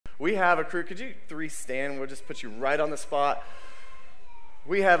We have a crew. Could you three stand? We'll just put you right on the spot.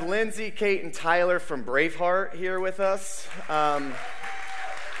 We have Lindsay, Kate, and Tyler from Braveheart here with us.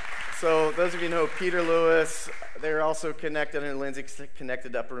 So those of you who know Peter Lewis, they're also connected, and Lindsay's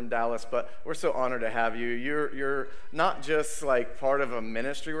connected to Upper Room Dallas, but we're so honored to have you. You're not just like part of a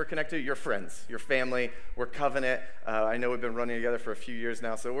ministry we're connected to, you're friends, you're family, we're covenant. I know we've been running together for a few years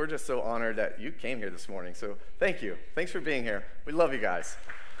now, so we're just so honored that you came here this morning. So thank you. Thanks for being here. We love you guys.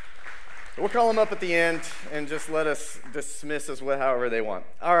 We'll call them up at the end and just let us dismiss us however they want.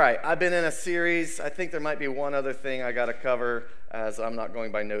 All right, I've been in a series. I think there might be one other thing I got to cover as I'm not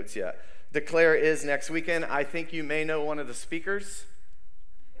going by notes yet. Declare is next weekend. I think you may know one of the speakers.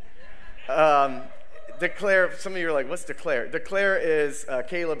 Declare, some of you are like, what's Declare? Declare is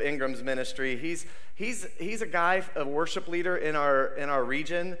Caleb Ingram's ministry. He's a guy, a worship leader in our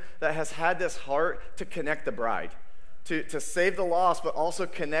region that has had this heart to connect the bride. To save the lost, but also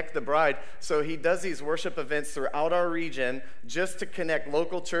connect the bride. So he does these worship events throughout our region just to connect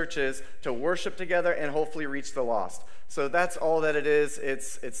local churches to worship together and hopefully reach the lost. So that's all that it is.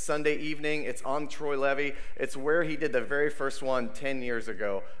 It's Sunday evening. It's on Troy Levy. It's where he did the very first one 10 years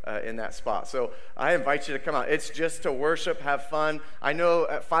ago in that spot. So I invite you to come out. It's just to worship, have fun. I know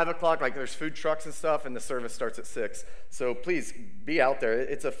at 5 o'clock, like there's food trucks and stuff, and the service starts at 6. So please be out there.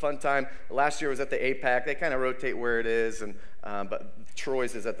 It's a fun time. Last year was at the APAC. They kind of rotate where it is, but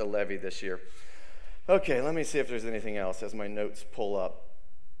Troy's is at the Levy this year. Okay, let me see if there's anything else as my notes pull up.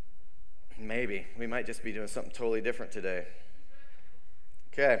 Maybe. We might just be doing something totally different today.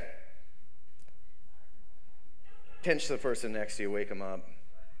 Okay. Pinch the person next to you. Wake them up.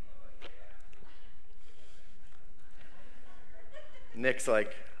 Nick's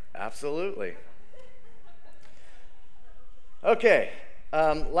like, absolutely. Okay.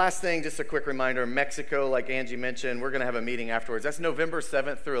 Last thing, just a quick reminder. Mexico, like Angie mentioned, we're going to have a meeting afterwards. That's November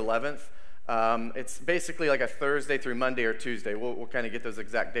 7th through 11th. It's basically like a Thursday through Monday or Tuesday. We'll kind of get those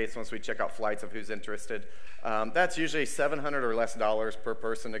exact dates once we check out flights of who's interested. That's usually $700 or less per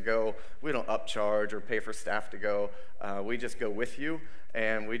person to go. We don't upcharge or pay for staff to go. We just go with you,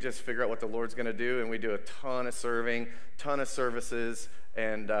 and we just figure out what the Lord's going to do, and we do a ton of serving, ton of services,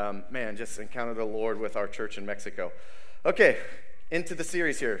 and just encounter the Lord with our church in Mexico. Okay, into the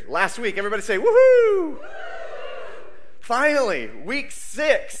series here. Last week, everybody say, woohoo! Finally, week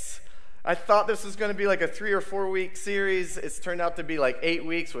 6. I thought this was going to be like a 3 or 4 week series. It's turned out to be like 8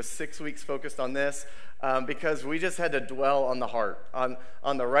 weeks with 6 weeks focused on this because we just had to dwell on the heart,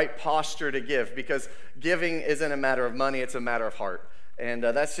 on the right posture to give, because giving isn't a matter of money, it's a matter of heart. And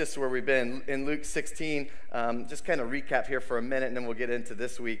that's just where we've been. In Luke 16, just kind of recap here for a minute, and then we'll get into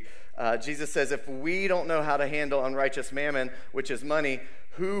this week. Jesus says, if we don't know how to handle unrighteous mammon, which is money,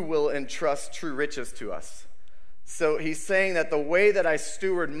 who will entrust true riches to us? So he's saying that the way that I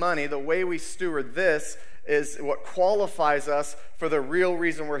steward money, the way we steward this, is what qualifies us for the real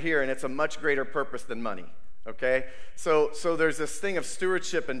reason we're here, and it's a much greater purpose than money, okay? So there's this thing of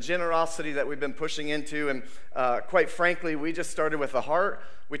stewardship and generosity that we've been pushing into, and quite frankly, we just started with the heart.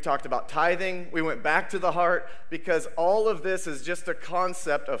 We talked about tithing. We went back to the heart, because all of this is just a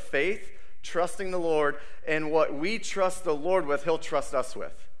concept of faith, trusting the Lord, and what we trust the Lord with, he'll trust us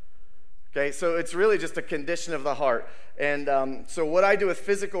with. Okay, so it's really just a condition of the heart. And so what I do with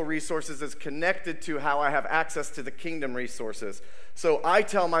physical resources is connected to how I have access to the kingdom resources. So I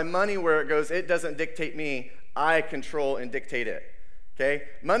tell my money where it goes. It doesn't dictate me. I control and dictate it. Okay,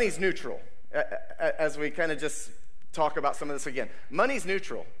 money's neutral. As we kind of just talk about some of this again. Money's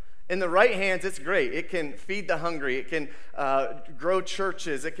neutral. In the right hands, it's great. It can feed the hungry. It can grow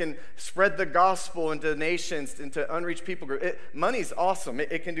churches. It can spread the gospel into nations, into unreached people groups. Money's awesome.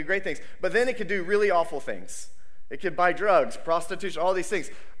 It can do great things. But then it can do really awful things. It could buy drugs, prostitution, all these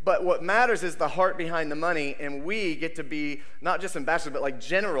things. But what matters is the heart behind the money, and we get to be not just ambassadors, but like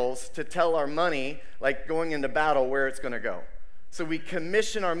generals to tell our money, like going into battle, where it's going to go. So we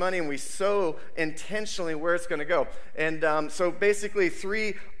commission our money, and we sow intentionally where it's going to go. And so basically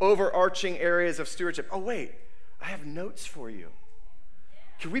 3 overarching areas of stewardship. Oh, wait, I have notes for you.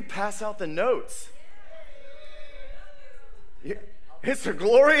 Can we pass out the notes? It's a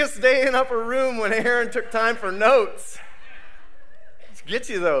glorious day in Upper Room when Aaron took time for notes. Let's get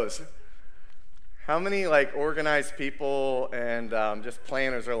you those. How many like organized people and just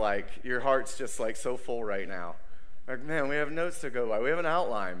planners are like, your heart's just like so full right now? Like, man, we have notes to go by. We have an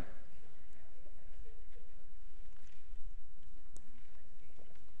outline.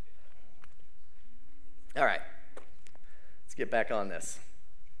 All right. Let's get back on this.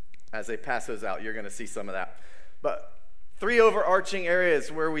 As they pass those out, you're going to see some of that. But 3 overarching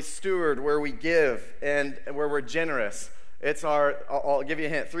areas where we steward, where we give, and where we're generous. I'll give you a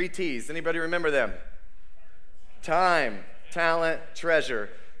hint, 3 T's. Anybody remember them? Time, talent, treasure.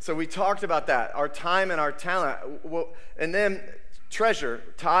 So we talked about that, our time and our talent. And then treasure,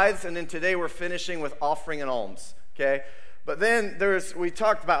 tithes, and then today we're finishing with offering and alms, okay? But then we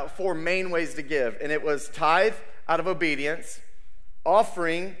talked about 4 main ways to give, and it was tithe out of obedience,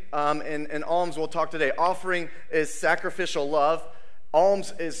 offering, and alms we'll talk today. Offering is sacrificial love.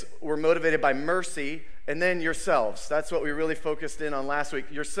 Alms we're motivated by mercy, and then yourselves. That's what we really focused in on last week,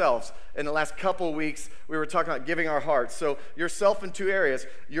 yourselves. In the last couple of weeks, we were talking about giving our hearts. So yourself in 2 areas.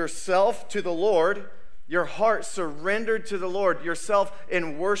 Yourself to the Lord, your heart surrendered to the Lord, yourself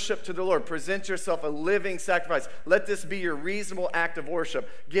in worship to the Lord. Present yourself a living sacrifice. Let this be your reasonable act of worship.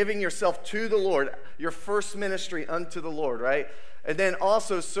 Giving yourself to the Lord, your first ministry unto the Lord, right? And then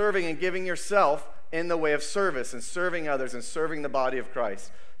also serving and giving yourself in the way of service and serving others and serving the body of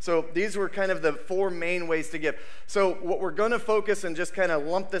Christ. So these were kind of the 4 main ways to give. So what we're going to focus and just kind of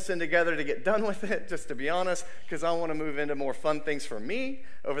lump this in together to get done with it, just to be honest, because I want to move into more fun things for me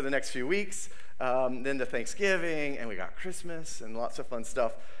over the next few weeks, then to Thanksgiving, and we got Christmas and lots of fun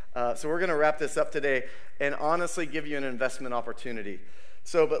stuff. So we're going to wrap this up today and honestly give you an investment opportunity.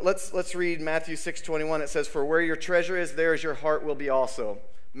 So, but let's read Matthew 6:21. It says, "For where your treasure is, there is your heart will be also."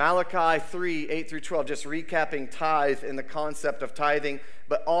 Malachi 3:8-12, just recapping tithe in the concept of tithing,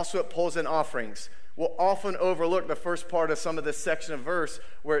 but also it pulls in offerings. We'll often overlook the first part of some of this section of verse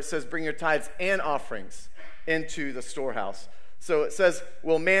where it says, bring your tithes and offerings into the storehouse. So it says,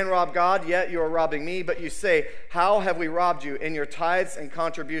 will man rob God? Yet you are robbing me. But you say, how have we robbed you? In your tithes and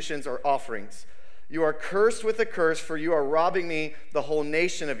contributions or offerings. You are cursed with a curse, for you are robbing me, the whole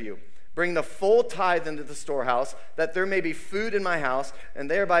nation of you. Bring the full tithe into the storehouse, that there may be food in my house, and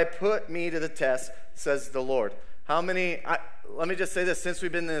thereby put me to the test, says the Lord. Let me just say this, since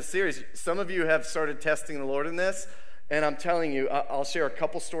we've been in this series, some of you have started testing the Lord in this, and I'm telling you, I'll share a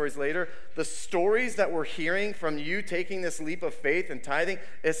couple stories later. The stories that we're hearing from you taking this leap of faith and tithing,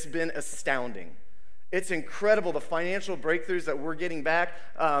 it's been astounding. It's incredible, the financial breakthroughs that we're getting back.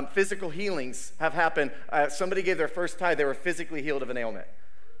 Physical healings have happened. Somebody gave their first tithe, they were physically healed of an ailment.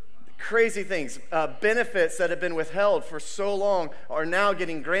 Crazy things. Benefits that have been withheld for so long are now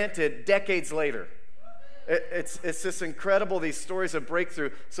getting granted decades later. It's just incredible, these stories of breakthrough.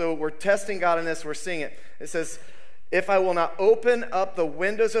 So we're testing God in this, we're seeing it. It says, if I will not open up the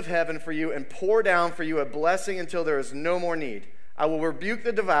windows of heaven for you and pour down for you a blessing until there is no more need, I will rebuke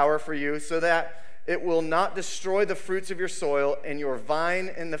the devourer for you so that it will not destroy the fruits of your soil, and your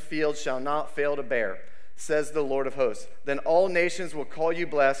vine in the field shall not fail to bear, says the Lord of hosts. Then all nations will call you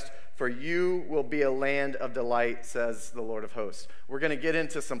blessed, for you will be a land of delight, says the Lord of hosts. We're going to get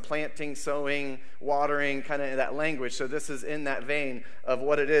into some planting, sowing, watering, kind of that language. So this is in that vein of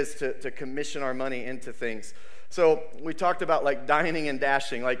what it is to commission our money into things. So we talked about like dining and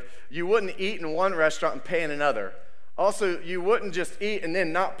dashing. Like you wouldn't eat in one restaurant and pay in another. Also, you wouldn't just eat and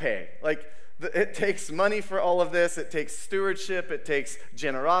then not pay. Like it takes money for all of this. It takes stewardship. It takes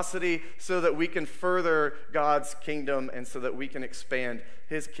generosity so that we can further God's kingdom and so that we can expand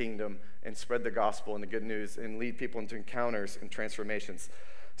his kingdom and spread the gospel and the good news and lead people into encounters and transformations.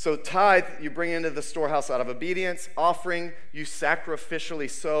 So tithe, you bring into the storehouse out of obedience. Offering, you sacrificially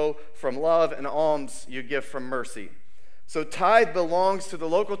sow from love. And alms, you give from mercy. So tithe belongs to the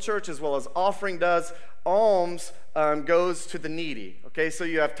local church as well as offering does. Alms goes to the needy. Okay, so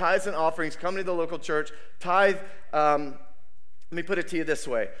you have tithes and offerings coming to the local church. Tithe, let me put it to you this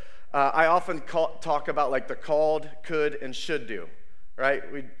way. I often talk about like the called, could, and should do, right?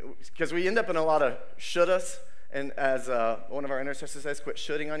 Because we end up in a lot of shouldas, and as one of our intercessors says, quit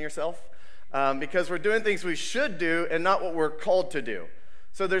shoulding on yourself, because we're doing things we should do and not what we're called to do.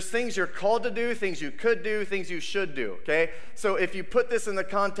 So there's things you're called to do, things you could do, things you should do, okay? So if you put this in the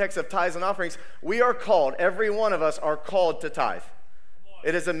context of tithes and offerings, we are called, every one of us are called to tithe.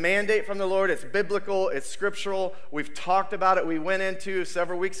 It is a mandate from the Lord. It's biblical. It's scriptural. We've talked about it. We went into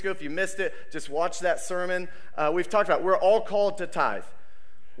several weeks ago. If you missed it, just watch that sermon. We've talked about it. We're all called to tithe.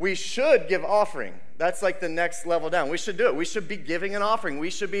 We should give offering. That's like the next level down. We should do it. We should be giving an offering.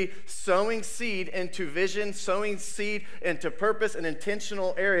 We should be sowing seed into vision, sowing seed into purpose and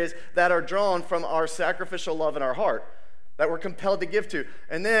intentional areas that are drawn from our sacrificial love in our heart that we're compelled to give to.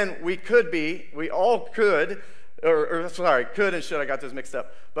 And then we all could, could and should, I got those mixed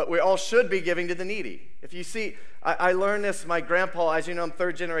up, but we all should be giving to the needy. If you see, I learned this, my grandpa, as you know, I'm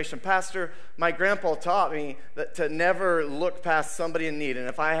third generation pastor, my grandpa taught me that to never look past somebody in need, and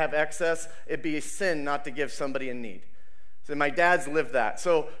if I have excess, it'd be a sin not to give somebody in need. So my dad's lived that.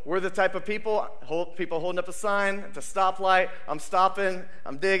 So we're the type of people holding up a sign at the stoplight, I'm stopping,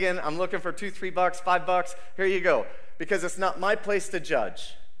 I'm digging, I'm looking for $2, $3, $5, here you go. because it's not my place to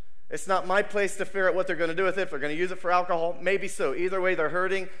judge. It's not my place to figure out what they're going to do with it. If they're going to use it for alcohol, maybe so. Either way, they're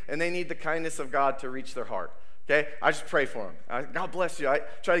hurting, and they need the kindness of God to reach their heart. Okay? I just pray for them. God bless you. I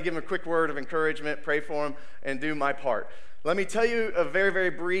try to give them a quick word of encouragement, pray for them, and do my part. Let me tell you a very,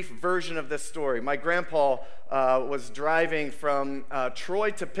 very brief version of this story. My grandpa was driving from Troy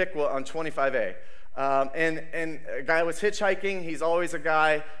to Piqua on 25A. And a guy was hitchhiking. He's always a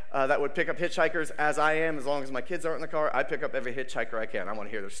guy that would pick up hitchhikers, as I am. As long as my kids aren't in the car, I pick up every hitchhiker I can. I want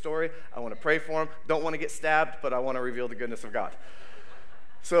to hear their story. I want to pray for them. Don't want to get stabbed, but I want to reveal the goodness of God.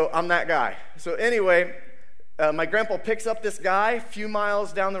 So I'm that guy. So anyway, my grandpa picks up this guy a few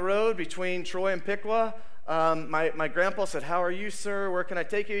miles down the road between Troy and Piqua. My grandpa said, "How are you, sir? Where can I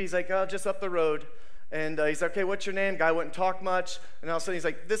take you?" He's like, "Oh, just up the road." And he's like, "Okay, what's your name?" Guy wouldn't talk much. And all of a sudden he's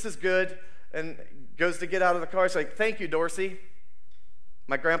like, "This is good." And goes to get out of the car. He's like, "Thank you, Dorsey."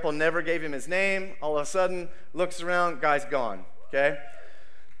 My grandpa never gave him his name. All of a sudden, looks around, guy's gone, okay?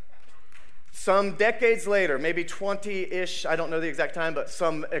 Some decades later, maybe 20-ish, I don't know the exact time, but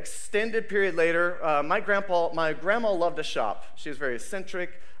some extended period later, my grandma loved to shop. She was very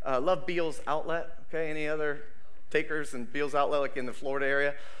eccentric, loved Beal's Outlet, okay? Any other takers in Beal's Outlet, like in the Florida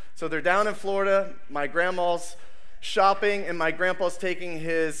area? So they're down in Florida. My grandma's shopping, and my grandpa's taking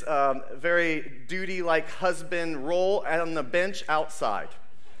his very duty-like husband role on the bench outside.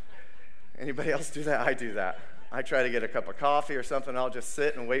 Anybody else do that? I do that. I try to get a cup of coffee or something. I'll just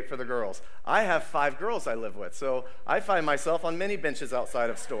sit and wait for the girls. I have 5 girls I live with, so I find myself on many benches outside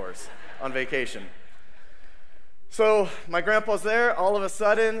of stores on vacation. So my grandpa's there. All of a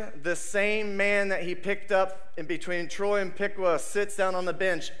sudden, the same man that he picked up in between Troy and Piqua sits down on the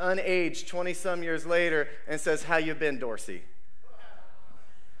bench, unaged, 20-some years later, and says, "How you been, Dorsey?"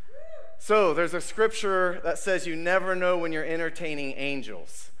 So there's a scripture that says you never know when you're entertaining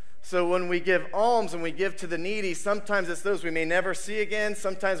angels. So when we give alms and we give to the needy, sometimes it's those we may never see again.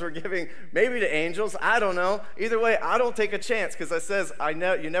 Sometimes we're giving maybe to angels. I don't know. Either way, I don't take a chance because it says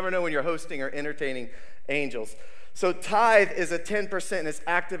you never know when you're hosting or entertaining angels. So tithe is a 10% and it's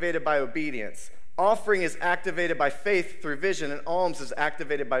activated by obedience. Offering is activated by faith through vision, and alms is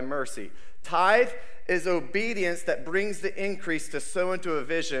activated by mercy. Tithe is obedience that brings the increase to sow into a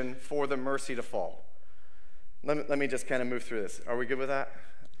vision for the mercy to fall. Let me just kind of move through this. Are we good with that?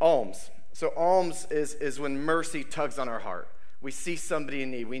 Alms. So alms is when mercy tugs on our heart. We see somebody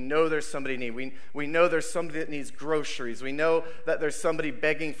in need. We know there's somebody in need. We know there's somebody that needs groceries. We know that there's somebody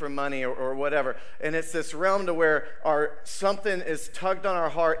begging for money or whatever. And it's this realm to where something is tugged on our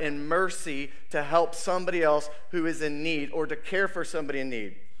heart in mercy to help somebody else who is in need or to care for somebody in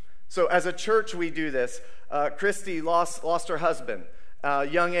need. So as a church, we do this. Christy lost her husband,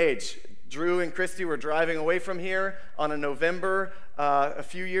 young age. Drew and Christy were driving away from here on a November a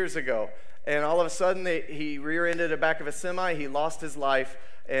few years ago. And all of a sudden, he rear-ended the back of a semi. He lost his life,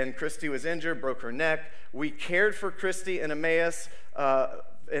 and Christy was injured, broke her neck. We cared for Christy in Emmaus,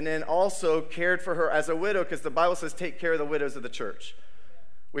 and then also cared for her as a widow, because the Bible says, take care of the widows of the church.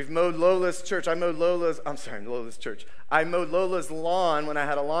 We've mowed Lola's church. I mowed Lola's lawn when I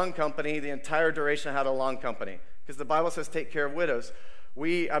had a lawn company, the entire duration I had a lawn company, because the Bible says take care of widows.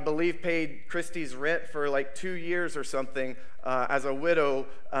 We, I believe, paid Christy's rent for like 2 years or something as a widow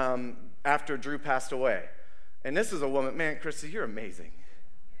after Drew passed away. And this is a woman, man, Christy, you're amazing.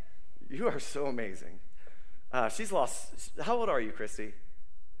 You are so amazing. She's lost, how old are you, Christy?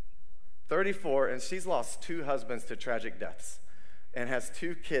 34, and she's lost 2 husbands to tragic deaths and has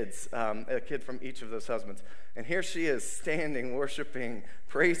 2 kids, a kid from each of those husbands. And here she is standing, worshiping,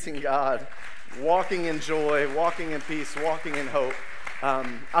 praising God, walking in joy, walking in peace, walking in hope.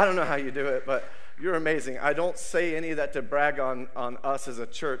 I don't know how you do it, but you're amazing. I don't say any of that to brag on us as a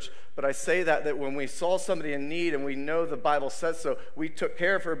church, but I say that when we saw somebody in need and we know the Bible says so, we took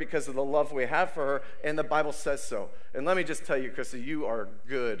care of her because of the love we have for her, and the Bible says so. And let me just tell you, Christy, you are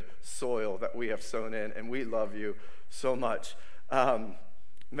good soil that we have sown in, and we love you so much.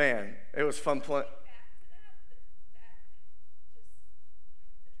 Man, it was fun playing.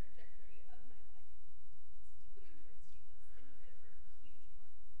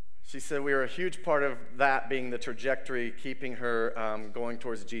 She said we were a huge part of that being the trajectory, keeping her going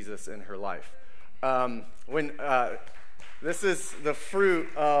towards Jesus in her life. This is the fruit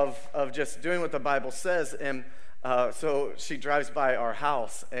of just doing what the Bible says. And so she drives by our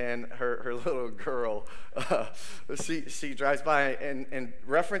house, and her little girl, she drives by and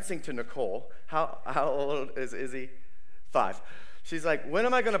referencing to Nicole. How old is Izzy? 5. She's like, when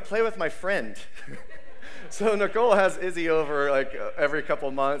am I going to play with my friend? So Nicole has Izzy over like every couple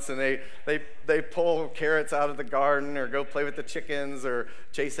months, and they pull carrots out of the garden or go play with the chickens or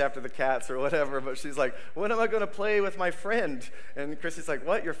chase after the cats or whatever. But she's like, when am I going to play with my friend? And Chrissy's like,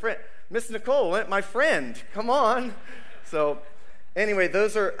 what, your friend? Miss Nicole, my friend, come on. So anyway,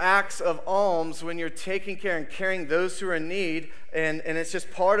 those are acts of alms when you're taking care and caring those who are in need. And it's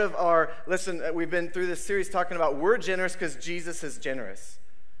just part of our, listen, we've been through this series talking about we're generous because Jesus is generous.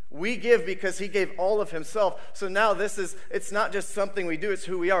 We give because he gave all of himself. So now it's not just something we do, it's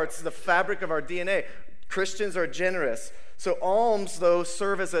who we are. It's the fabric of our DNA. Christians are generous. So alms, though,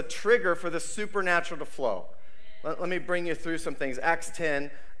 serve as a trigger for the supernatural to flow. Let me bring you through some things. Acts 10,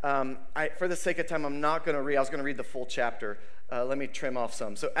 for the sake of time, I'm not going to read. I was going to read the full chapter. Let me trim off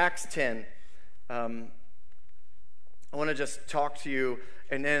some. So Acts 10, I want to just talk to you,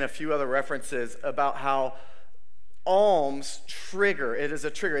 and then a few other references about how alms it is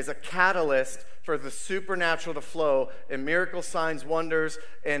a trigger, it's a catalyst for the supernatural to flow and miracle signs, wonders,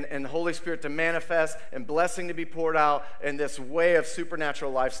 and the Holy Spirit to manifest and blessing to be poured out in this way of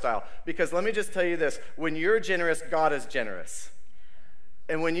supernatural lifestyle. Because let me just tell you this, when you're generous, God is generous.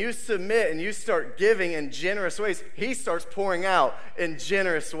 And when you submit and you start giving in generous ways, he starts pouring out in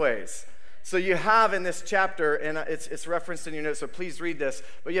generous ways. So you have in this chapter, and it's referenced in your notes, so please read this,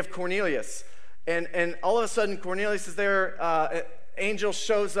 but you have Cornelius. And all of a sudden, Cornelius is there, angel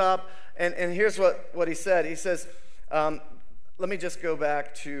shows up, and here's what he said. He says, let me just go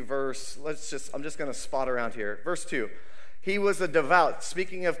back to I'm just going to spot around here. Verse 2, he was a devout,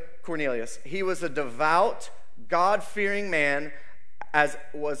 speaking of Cornelius, he was a devout, God-fearing man, as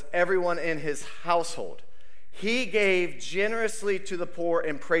was everyone in his household. He gave generously to the poor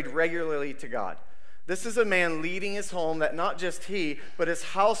and prayed regularly to God. This is a man leading his home that not just he, but his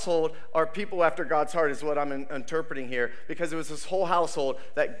household are people after God's heart is what I'm interpreting here, because it was his whole household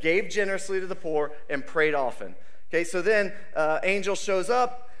that gave generously to the poor and prayed often. Okay, so then angel shows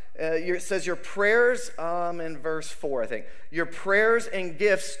up. It says your prayers, in verse 4, I think. Your prayers and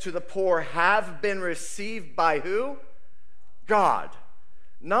gifts to the poor have been received by who? God.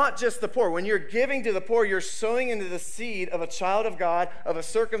 Not just the poor. When you're giving to the poor, you're sowing into the seed of a child of God, of a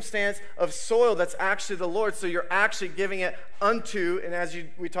circumstance, of soil that's actually the Lord. So you're actually giving it unto, and as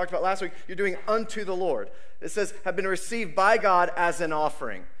we talked about last week, you're doing unto the Lord. It says, have been received by God as an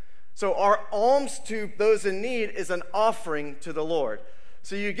offering. So our alms to those in need is an offering to the Lord.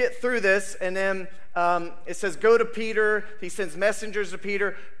 So you get through this, and then it says, go to Peter. He sends messengers to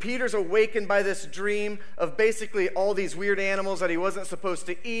Peter. Peter's awakened by this dream of basically all these weird animals that he wasn't supposed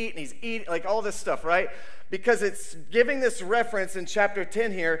to eat, and he's eating, like all this stuff, right? Because it's giving this reference in chapter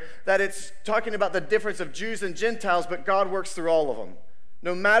 10 here that it's talking about the difference of Jews and Gentiles, but God works through all of them.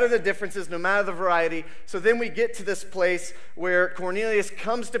 No matter the differences, no matter the variety. So then we get to this place where Cornelius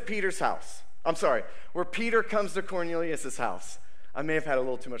comes to Peter's house. Where Peter comes to Cornelius' house. I may have had a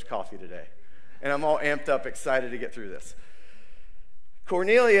little too much coffee today, and I'm all amped up, excited to get through this.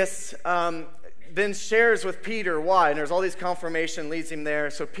 Cornelius then shares with Peter why, and there's all these confirmation leads him there.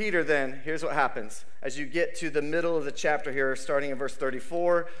 So Peter then, here's what happens. As you get to the middle of the chapter here, starting in verse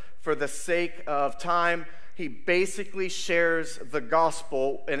 34, for the sake of time, he basically shares the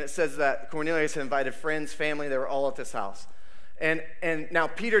gospel, and it says that Cornelius had invited friends, family, they were all at this house. And now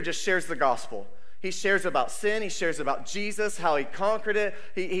Peter just shares the gospel. He shares about sin. He shares about Jesus, how he conquered it.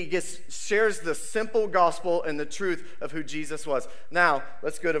 He shares the simple gospel and the truth of who Jesus was. Now,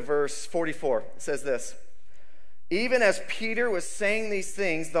 let's go to verse 44. It says this. Even as Peter was saying these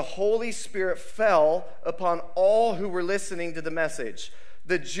things, the Holy Spirit fell upon all who were listening to the message.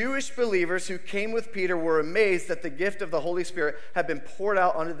 The Jewish believers who came with Peter were amazed that the gift of the Holy Spirit had been poured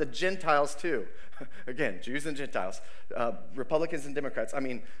out onto the Gentiles too. Again, Jews and Gentiles, Republicans and Democrats.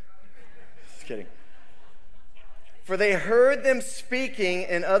 Just kidding. For they heard them speaking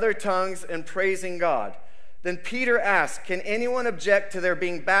in other tongues and praising God. Then Peter asked, can anyone object to their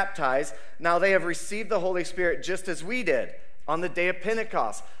being baptized now they have received the Holy Spirit just as we did on the day of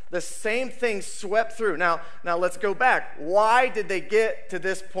Pentecost? The same thing swept through. Now let's go back. Why did they get to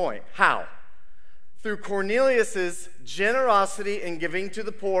this point? How? Through Cornelius's generosity in giving to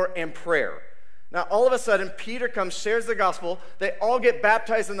the poor and prayer. Now, all of a sudden, Peter comes, shares the gospel. They all get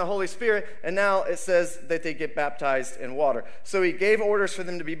baptized in the Holy Spirit, and now it says that they get baptized in water. So he gave orders for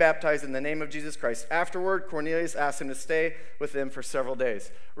them to be baptized in the name of Jesus Christ. Afterward, Cornelius asked him to stay with them for several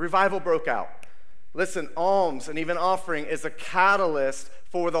days. Revival broke out. Listen, alms and even offering is a catalyst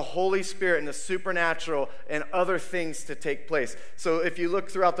for the Holy Spirit and the supernatural and other things to take place. So if you look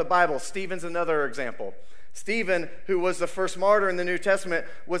throughout the Bible, Stephen's another example. Stephen, who was the first martyr in the New Testament,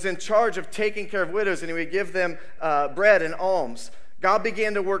 was in charge of taking care of widows, and he would give them bread and alms. God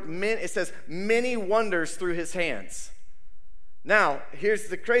began to work, it says, many wonders through his hands. Now, here's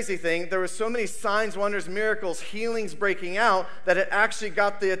the crazy thing. There were so many signs, wonders, miracles, healings breaking out that it actually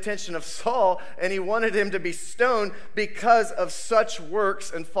got the attention of Saul, and he wanted him to be stoned because of such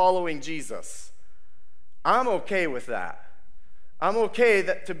works and following Jesus. I'm okay with that. I'm okay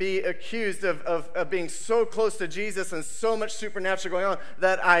to be accused of being so close to Jesus and so much supernatural going on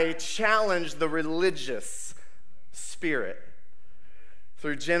that I challenge the religious spirit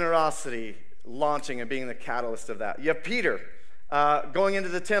through generosity, launching and being the catalyst of that. You have Peter going into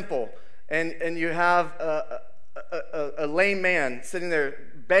the temple, and you have a lame man sitting there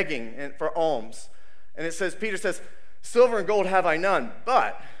begging for alms. And it says, Peter says, silver and gold have I none,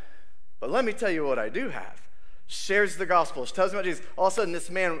 but let me tell you what I do have. Shares the gospel, tells him about Jesus. All of a sudden, this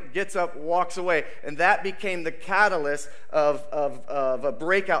man gets up, walks away, and that became the catalyst of a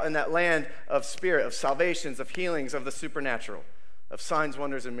breakout in that land of spirit, of salvations, of healings, of the supernatural, of signs,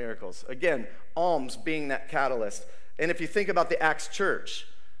 wonders, and miracles. Again, alms being that catalyst. And if you think about the Acts church,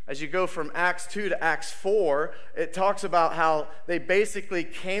 as you go from Acts 2 to Acts 4, it talks about how they basically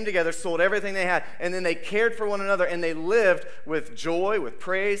came together, sold everything they had, and then they cared for one another, and they lived with joy, with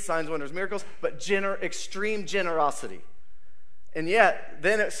praise, signs, wonders, miracles, but extreme generosity. And yet,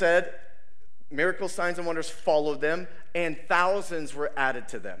 then it said, miracles, signs, and wonders followed them, and thousands were added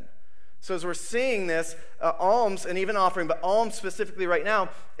to them. So as we're seeing this, alms and even offering, but alms specifically right now,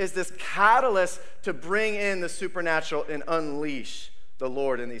 is this catalyst to bring in the supernatural and unleash the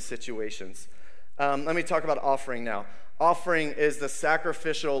Lord in these situations. Let me talk about offering now. Offering is the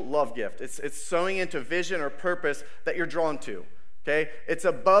sacrificial love gift. It's sowing into vision or purpose that you're drawn to, okay? It's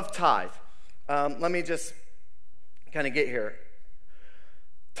above tithe. Let me just kind of get here.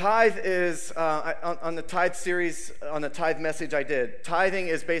 Tithe is, on the tithe series, on the tithe message I did, tithing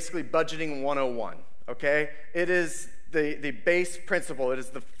is basically budgeting 101, okay? It is the base principle. It is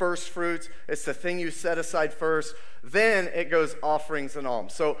the first fruits. It's the thing you set aside first. Then it goes offerings and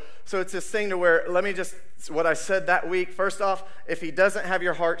alms. So it's this thing to where, what I said that week, first off, if he doesn't have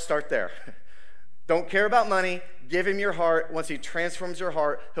your heart, start there. Don't care about money. Give him your heart. Once he transforms your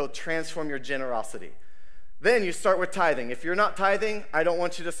heart, he'll transform your generosity. Then you start with tithing. If you're not tithing, I don't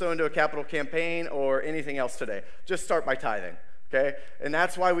want you to sow into a capital campaign or anything else today. Just start by tithing, okay? And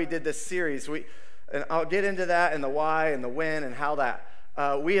that's why we did this series. And I'll get into that and the why and the when and how that.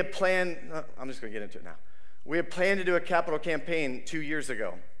 We had planned, I'm just going to get into it now. We had planned to do a capital campaign 2 years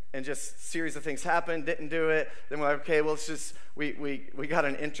ago. And just a series of things happened, didn't do it. Then we're like, okay, well, it's just, we got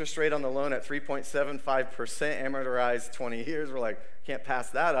an interest rate on the loan at 3.75%, amortized 20 years. We're like, can't pass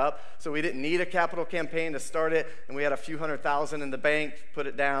that up. So we didn't need a capital campaign to start it, and we had a few $100,000 in the bank, put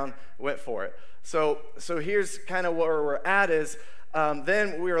it down, went for it. So here's kind of where we're at is,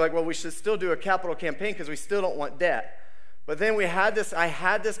 then we were like, well, we should still do a capital campaign because we still don't want debt. But then I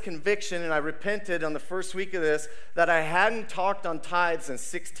had this conviction, and I repented on the first week of this, that I hadn't talked on tithes in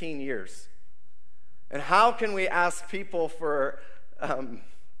 16 years. And how can we ask people for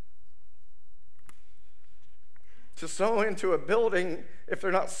to sow into a building if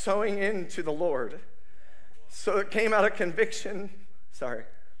they're not sowing into the Lord? So it came out of conviction. Sorry.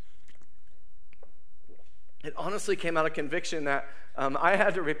 It honestly came out of conviction that I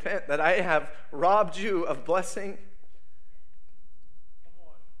had to repent, that I have robbed you of blessing,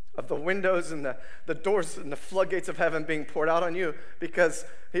 of the windows and the doors and the floodgates of heaven being poured out on you, because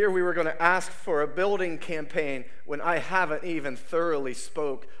here we were going to ask for a building campaign when I haven't even thoroughly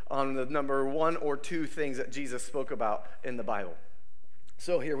spoke on the number 1 or 2 things that Jesus spoke about in the Bible.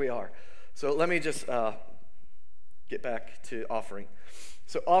 So here we are. So let me just get back to offering.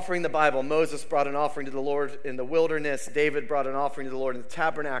 So offering the Bible, Moses brought an offering to the Lord in the wilderness. David brought an offering to the Lord in the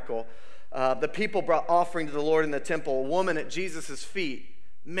tabernacle. The people brought offering to the Lord in the temple. A woman at Jesus' feet.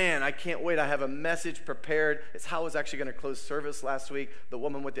 Man, I can't wait. I have a message prepared. It's how I was actually going to close service last week. The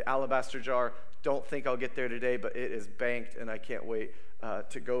woman with the alabaster jar. Don't think I'll get there today, but it is banked, and I can't wait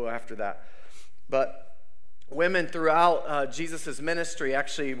to go after that. But women throughout Jesus' ministry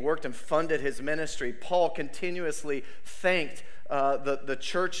actually worked and funded his ministry. Paul continuously thanked the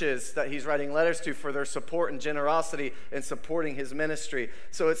churches that he's writing letters to for their support and generosity in supporting his ministry.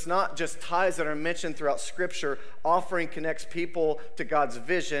 So it's not just tithes that are mentioned throughout Scripture. Offering connects people to God's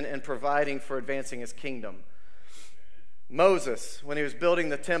vision and providing for advancing his kingdom. Moses, when he was building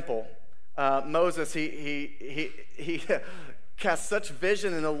the temple, Moses, he cast such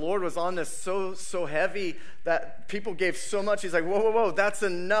vision, and the Lord was on this so heavy that people gave so much. He's like, whoa, that's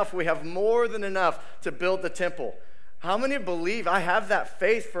enough. We have more than enough to build the temple. How many believe I have that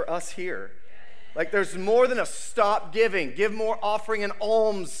faith for us here? Like, there's more than a stop giving. Give more offering and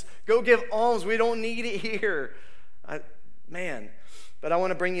alms. Go give alms. We don't need it here. Man. But I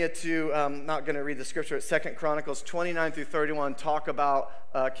want to bring you to, I'm not going to read the scripture, it's 2 Chronicles 29 through 31, talk about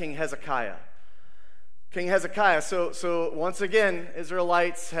King Hezekiah. King Hezekiah, so once again,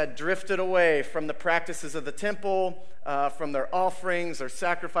 Israelites had drifted away from the practices of the temple, from their offerings, their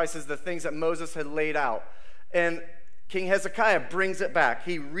sacrifices, the things that Moses had laid out. And King Hezekiah brings it back.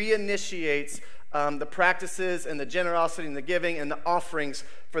 He reinitiates the practices and the generosity and the giving and the offerings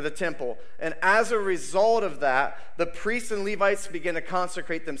for the temple. And as a result of that, the priests and Levites begin to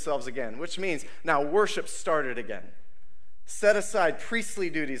consecrate themselves again, which means now worship started again. Set aside priestly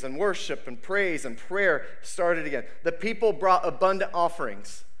duties and worship and praise and prayer started again. The people brought abundant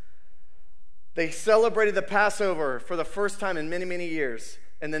offerings. They celebrated the Passover for the first time in many, many years.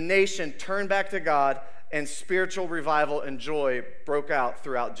 And the nation turned back to God, and spiritual revival and joy broke out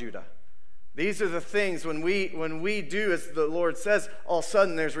throughout Judah. These are the things when we do as the Lord says, all of a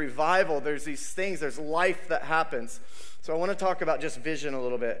sudden there's revival, there's these things, there's life that happens. So I want to talk about just vision a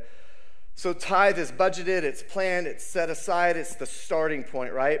little bit. So tithe is budgeted, it's planned, it's set aside, it's the starting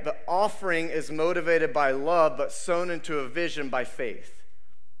point, right? But offering is motivated by love, but sown into a vision by faith.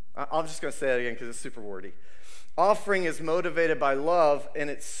 I'm just going to say that again because it's super wordy. Offering is motivated by love, and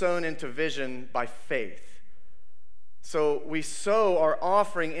it's sown into vision by faith. So we sow our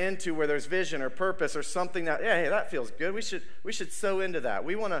offering into where there's vision or purpose or something that, yeah, hey, that feels good. We should sow into that.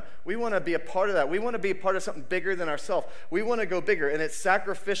 We want to be a part of that. We want to be a part of something bigger than ourselves. We want to go bigger, and it's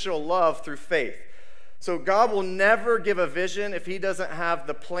sacrificial love through faith. So God will never give a vision if he doesn't have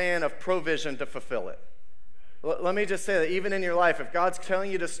the plan of provision to fulfill it. Let me just say that even in your life, if God's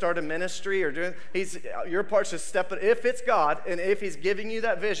telling you to start a ministry or doing, your part's just step it. If it's God and if he's giving you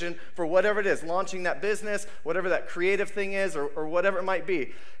that vision for whatever it is, launching that business, whatever that creative thing is, or whatever it might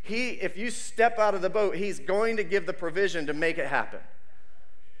be, if you step out of the boat, he's going to give the provision to make it happen.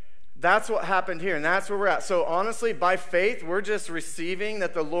 That's what happened here, and that's where we're at. So honestly, by faith, we're just receiving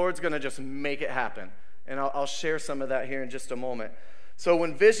that the Lord's going to just make it happen. And I'll share some of that here in just a moment. So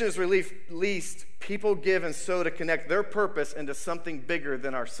when vision is released, people give and sow to connect their purpose into something bigger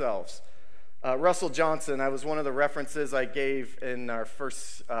than ourselves. Russell Johnson, that was one of the references I gave in our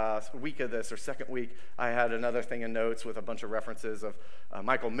first week of this, or second week. I had another thing in notes with a bunch of references of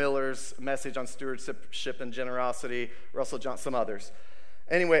Michael Miller's message on stewardship and generosity, Russell Johnson, some others.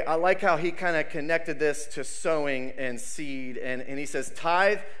 Anyway, I like how he kind of connected this to sowing and seed. And he says,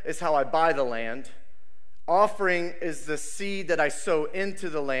 tithe is how I buy the land. Offering is the seed that I sow into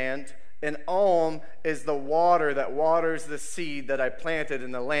the land, and alm is the water that waters the seed that I planted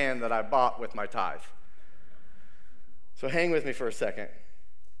in the land that I bought with my tithe. So hang with me for a second.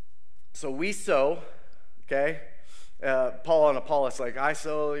 So we sow, okay? Paul and Apollos, like, I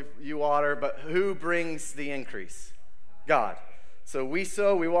sow, you water, but who brings the increase? God. So we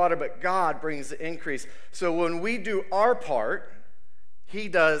sow, we water, but God brings the increase. So when we do our part, he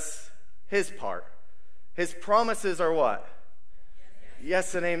does his part. His promises are what?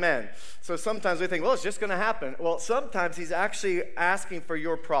 Yes and amen. So sometimes we think, well, it's just going to happen. Well, sometimes he's actually asking for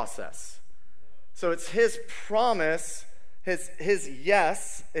your process. So it's his promise, his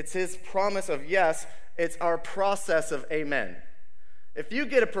yes. It's his promise of yes. It's our process of amen. If you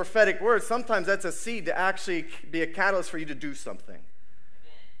get a prophetic word, sometimes that's a seed to actually be a catalyst for you to do something.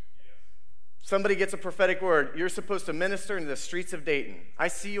 Somebody gets a prophetic word. You're supposed to minister in the streets of Dayton. I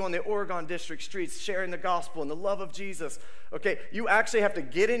see you on the Oregon District streets sharing the gospel and the love of Jesus. Okay, you actually have to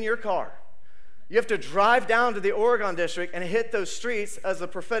get in your car. You have to drive down to the Oregon District and hit those streets, as the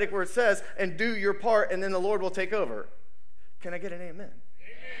prophetic word says, and do your part, and then the Lord will take over. Can I get an amen? Amen.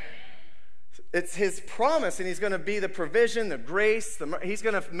 It's his promise, and he's going to be the provision, the grace. He's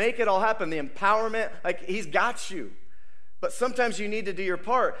going to make it all happen, the empowerment. Like, he's got you. But sometimes you need to do your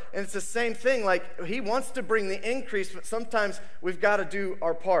part. And it's the same thing. Like, he wants to bring the increase, but sometimes we've got to do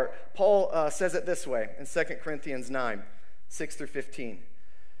our part. Paul says it this way in 2 Corinthians 9, 6 through 15. It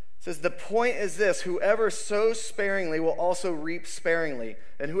says, the point is this: whoever sows sparingly will also reap sparingly,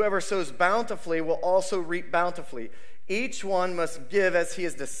 and whoever sows bountifully will also reap bountifully. Each one must give as he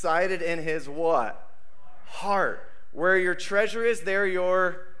has decided in his what? Heart. Where your treasure is, there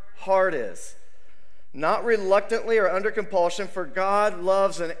your heart is. Not reluctantly or under compulsion, for God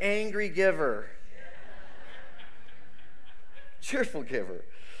loves an angry giver. Cheerful giver.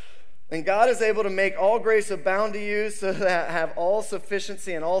 And God is able to make all grace abound to you, so that have all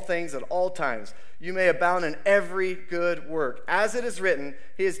sufficiency in all things at all times. You may abound in every good work. As it is written,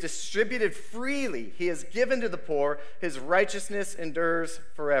 he has distributed freely. He has given to the poor. His righteousness endures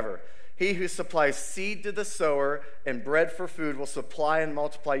forever. He who supplies seed to the sower and bread for food will supply and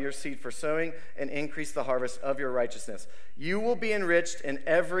multiply your seed for sowing and increase the harvest of your righteousness. You will be enriched in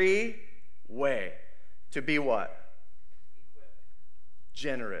every way. To be what?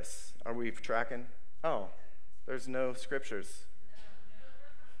 generous. Are we tracking? Oh, there's no scriptures.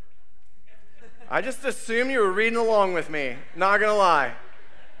 I just assumed you were reading along with me. Not going to lie.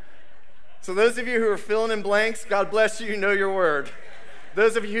 So those of you who are filling in blanks, God bless you, you know your word.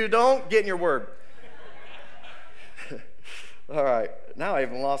 Those of you who don't, get in your word. All right, now I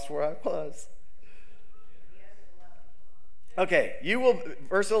even lost where I was. Okay,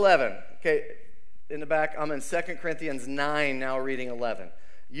 verse 11. Okay, in the back, I'm in 2 Corinthians 9 now, reading 11.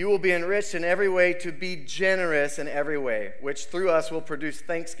 You will be enriched in every way to be generous in every way, which through us will produce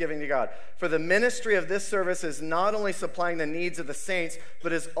thanksgiving to God. For the ministry of this service is not only supplying the needs of the saints,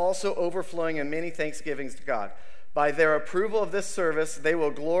 but is also overflowing in many thanksgivings to God. By their approval of this service, they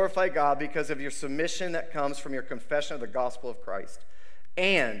will glorify God because of your submission that comes from your confession of the gospel of Christ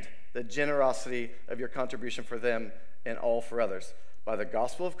and the generosity of your contribution for them and all for others. By the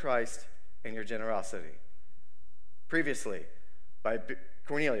gospel of Christ and your generosity. Previously, by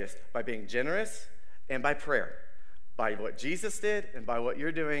Cornelius, by being generous and by prayer, by what Jesus did and by what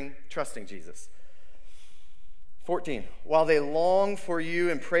you're doing, trusting Jesus. 14, while they long for you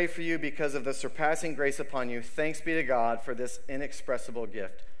and pray for you because of the surpassing grace upon you, thanks be to God for this inexpressible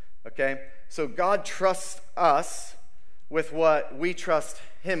gift. Okay? So God trusts us with what we trust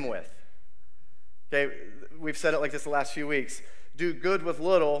him with. Okay? We've said it like this the last few weeks. Do good with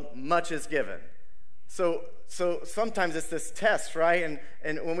little, much is given. So sometimes it's this test, right?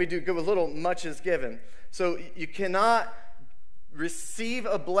 And when we do good with little, much is given. So you cannot receive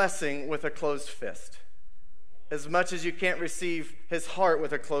a blessing with a closed fist, as much as you can't receive his heart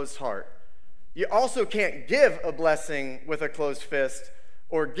with a closed heart. You also can't give a blessing with a closed fist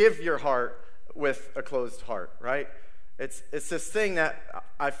or give your heart with a closed heart, right? It's this thing that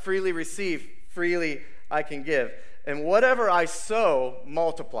I freely receive, freely I can give. And whatever I sow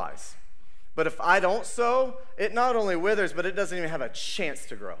multiplies. But if I don't sow, it not only withers, but it doesn't even have a chance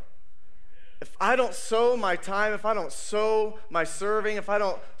to grow. If I don't sow my time, if I don't sow my serving, if I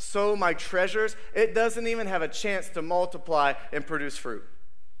don't sow my treasures, it doesn't even have a chance to multiply and produce fruit.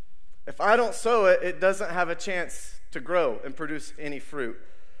 If I don't sow it, it doesn't have a chance to grow and produce any fruit.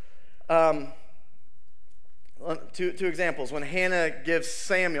 Two examples. When Hannah gives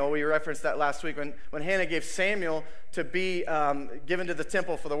Samuel, we referenced that last week, when Hannah gave Samuel to be given to the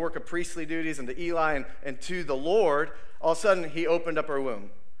temple for the work of priestly duties and to Eli and to the Lord, all of a sudden he opened up her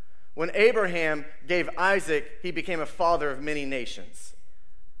womb. When Abraham gave Isaac, he became a father of many nations.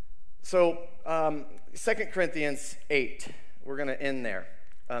 So 2 Corinthians 8, we're going to end there.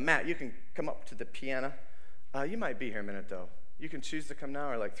 Matt, you can come up to the piano. You might be here a minute, though. You can choose to come now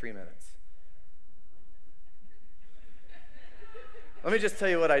or like 3 minutes. Let me just tell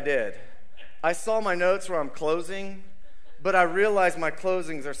you what I did. I saw my notes where I'm closing, but I realized my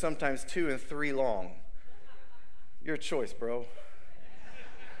closings are sometimes 2 and 3 long. Your choice, bro.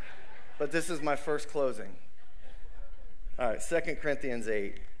 But this is my first closing. All right, 2 Corinthians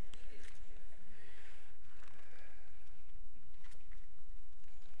 8.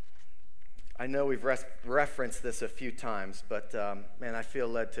 I know we've referenced this a few times, but man, I feel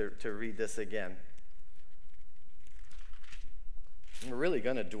led to read this again. We're really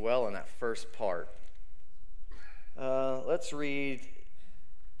going to dwell on that first part. Let's read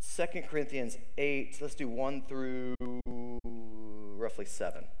 2 Corinthians 8. Let's do 1 through roughly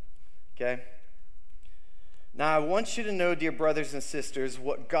 7. Okay? Now, I want you to know, dear brothers and sisters,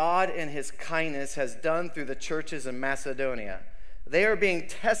 what God in his kindness has done through the churches in Macedonia. They are being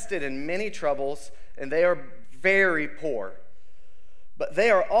tested in many troubles, and they are very poor. But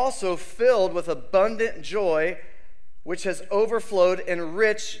they are also filled with abundant joy, which has overflowed in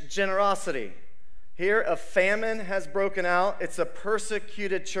rich generosity. Here, a famine has broken out. It's a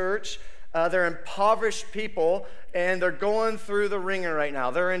persecuted church. They're impoverished people, and they're going through the ringer right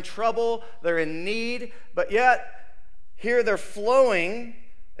now. They're in trouble. They're in need. But yet, here they're flowing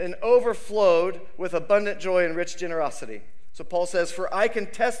and overflowed with abundant joy and rich generosity. So Paul says, "For I can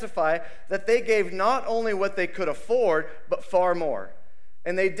testify that they gave not only what they could afford, but far more.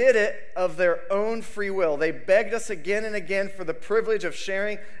 And they did it of their own free will. They begged us again and again for the privilege of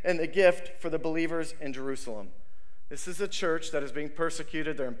sharing in the gift for the believers in Jerusalem." This is a church that is being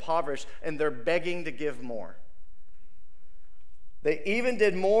persecuted. They're impoverished, and they're begging to give more. They even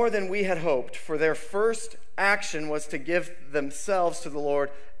did more than we had hoped, for their first action was to give themselves to the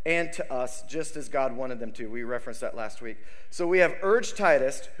Lord and to us, just as God wanted them to. We referenced that last week. So we have urged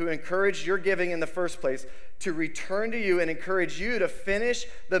Titus, who encouraged your giving in the first place, to return to you and encourage you to finish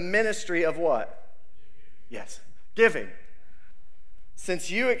the ministry of what? Yes, giving.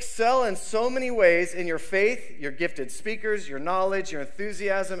 Since you excel in so many ways in your faith, your gifted speakers, your knowledge, your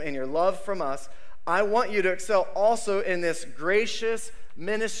enthusiasm, and your love from us, I want you to excel also in this gracious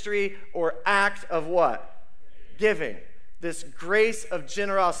ministry or act of what? Giving. This grace of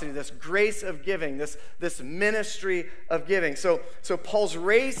generosity, this grace of giving, this ministry of giving. So Paul's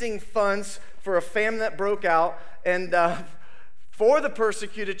raising funds for a famine that broke out, and for the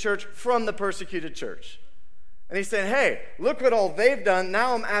persecuted church, from the persecuted church. And he's saying, hey, look what all they've done.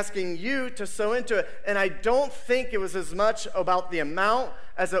 Now I'm asking you to sow into it. And I don't think it was as much about the amount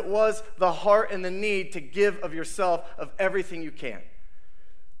as it was the heart and the need to give of yourself, of everything you can.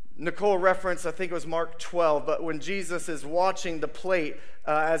 Nicole referenced, I think it was Mark 12, but when Jesus is watching the plate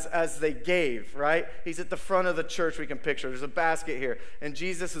as they gave, right? He's at the front of the church, we can picture. There's a basket here. And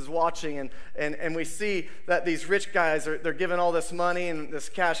Jesus is watching, and we see that these rich guys, they're giving all this money and this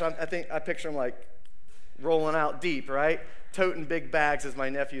cash. I picture them like rolling out deep, right? Toting big bags, as my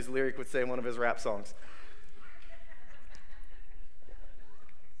nephew's lyric would say in one of his rap songs.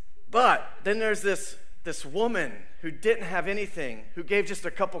 But then there's this woman who didn't have anything, who gave just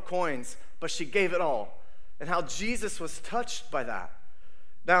a couple coins, but she gave it all. And how Jesus was touched by that.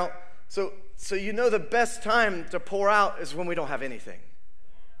 Now, so you know the best time to pour out is when we don't have anything.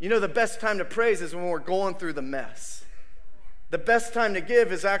 You know the best time to praise is when we're going through the mess. The best time to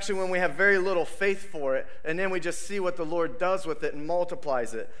give is actually when we have very little faith for it, and then we just see what the Lord does with it and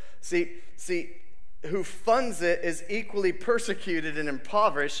multiplies it. See, who funds it is equally persecuted and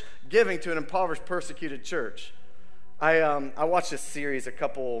impoverished, giving to an impoverished, persecuted church. I watched this series a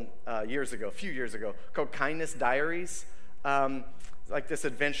few years ago, called Kindness Diaries. Like this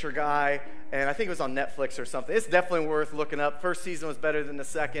adventure guy, and I think it was on Netflix or something. It's definitely worth looking up. First season was better than the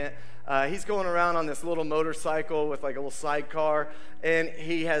second. He's going around on this little motorcycle with like a little sidecar, and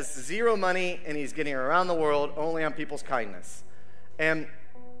he has zero money, and he's getting around the world only on people's kindness. And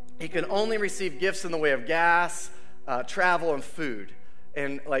he can only receive gifts in the way of gas, travel, and food,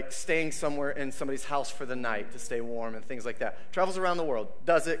 and like staying somewhere in somebody's house for the night to stay warm and things like that. Travels around the world,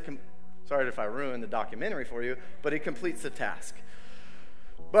 does it. Sorry if I ruined the documentary for you, but he completes the task.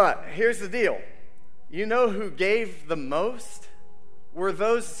 But here's the deal. You know who gave the most? Were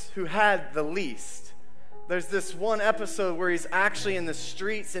those who had the least. There's this one episode where he's actually in the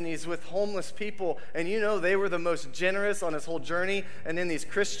streets and he's with homeless people, and you know they were the most generous on his whole journey, and then these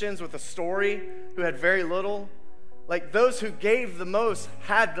Christians with a story who had very little. Like those who gave the most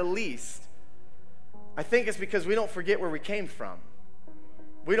had the least. I think it's because we don't forget where we came from.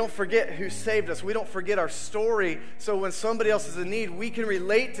 We don't forget who saved us. We don't forget our story. So when somebody else is in need, we can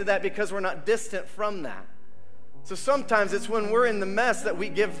relate to that because we're not distant from that. So sometimes it's when we're in the mess that we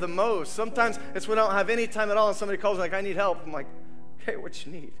give the most. Sometimes it's when I don't have any time at all and somebody calls me like, I need help. I'm like, okay, what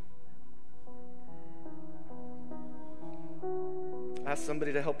you need? Ask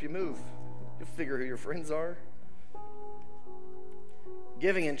somebody to help you move. You'll figure who your friends are.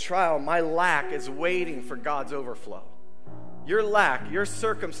 Giving in trial, my lack is waiting for God's overflow. Your lack, your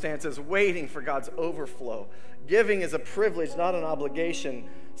circumstance is waiting for God's overflow. Giving is a privilege, not an obligation.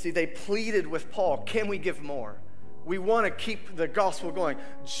 See, they pleaded with Paul, can we give more? We want to keep the gospel going.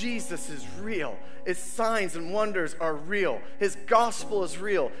 Jesus is real. His signs and wonders are real. His gospel is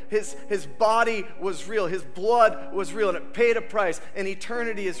real. His body was real. His blood was real, and it paid a price, and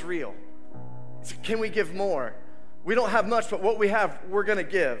eternity is real. So can we give more? We don't have much, but what we have, we're going to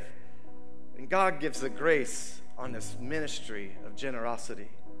give. And God gives the grace on this ministry of generosity.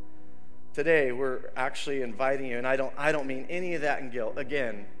 Today, we're actually inviting you, and I don't mean any of that in guilt.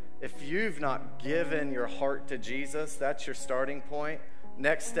 Again, if you've not given your heart to Jesus, that's your starting point.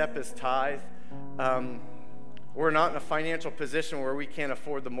 Next step is tithe. We're not in a financial position where we can't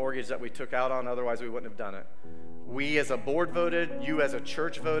afford the mortgage that we took out on, otherwise we wouldn't have done it. We as a board voted, you as a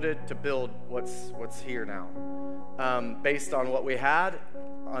church voted to build what's here now. Based on what we had,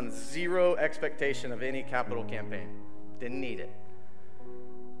 on zero expectation of any capital campaign. Didn't need it.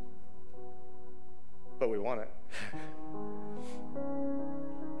 But we want it.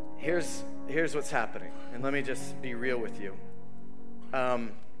 Here's what's happening. And let me just be real with you.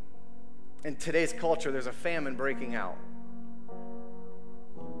 In today's culture, there's a famine breaking out.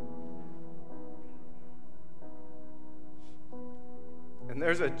 And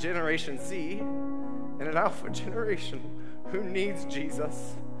there's a Generation Z and an Alpha generation who needs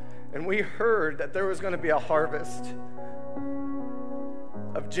Jesus. And we heard that there was going to be a harvest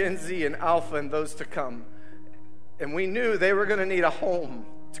of Gen Z and Alpha and those to come. And we knew they were going to need a home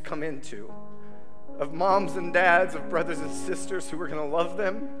to come into, of moms and dads, of brothers and sisters who were going to love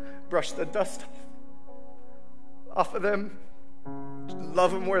them, brush the dust off of them,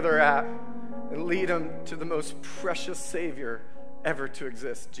 love them where they're at, and lead them to the most precious Savior ever to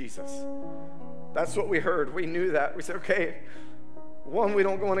exist, Jesus. That's what we heard. We knew that. We said, okay, one, we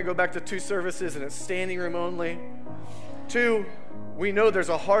don't want to go back to 2 services and it's standing room only. 2, we know there's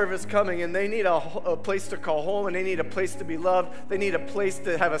a harvest coming, and they need a place to call home, and they need a place to be loved. They need a place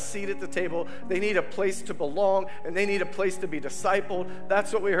to have a seat at the table. They need a place to belong, and they need a place to be discipled.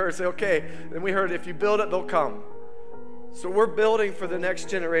 That's what we heard. Say, okay. Then we heard, if you build it, they'll come. So we're building for the next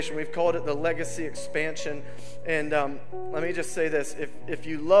generation. We've called it the legacy expansion. And let me just say this. If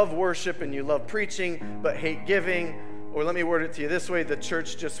you love worship and you love preaching but hate giving, or let me word it to you this way, the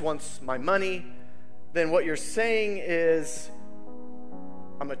church just wants my money, then what you're saying is,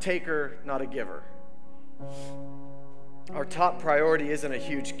 I'm a taker, not a giver. Our top priority isn't a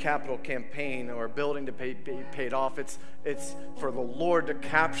huge capital campaign or a building to be paid off. It's for the Lord to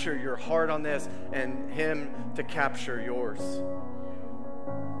capture your heart on this and Him to capture yours.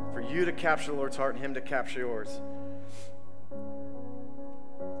 For you to capture the Lord's heart and Him to capture yours.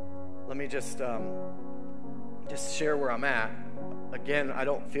 Let me just share where I'm at. Again, I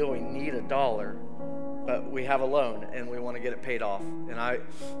don't feel we need $1. But we have a loan, and we want to get it paid off. And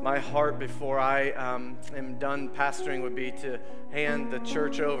my heart before I am done pastoring would be to hand the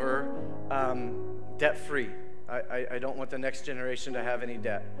church over debt-free. I don't want the next generation to have any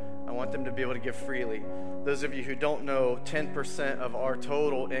debt. I want them to be able to give freely. Those of you who don't know, 10% of our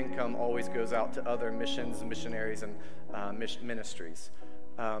total income always goes out to other missions, missionaries, and ministries.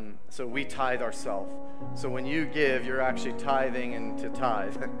 So we tithe ourselves. So when you give, you're actually tithing into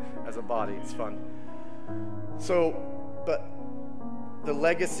tithe as a body. It's fun. So, but the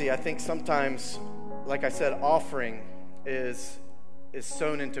legacy, I think sometimes, like I said, offering is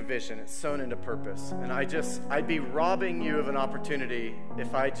sown into vision. It's sown into purpose. And I'd be robbing you of an opportunity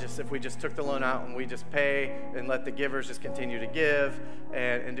if we just took the loan out and we just pay and let the givers just continue to give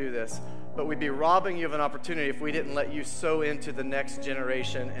and do this. But we'd be robbing you of an opportunity if we didn't let you sow into the next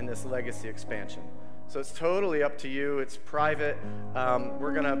generation in this legacy expansion. So it's totally up to you. It's private.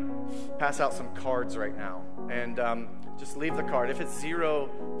 We're going to pass out some cards right now. And just leave the card. If it's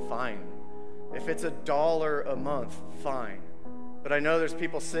 $0, fine. If it's $1 a month, fine. But I know there's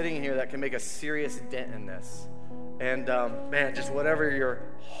people sitting here that can make a serious dent in this. And man, just whatever your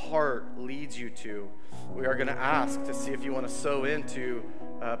heart leads you to, we are going to ask to see if you want to sow into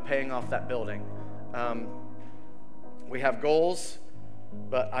paying off that building. We have goals.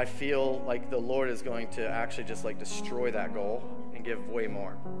 But I feel like the Lord is going to actually just like destroy that goal and give way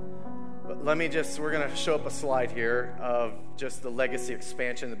more. But we're going to show up a slide here of just the legacy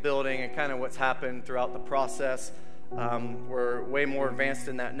expansion, the building, and kind of what's happened throughout the process. We're way more advanced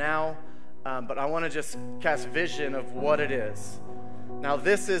in that now. But I want to just cast vision of what it is. Now,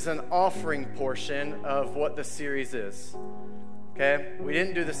 this is an offering portion of what the series is. Okay? We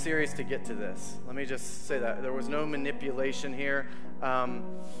didn't do the series to get to this. Let me just say that. There was no manipulation here.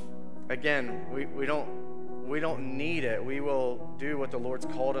 Again, we don't need it. We will do what the Lord's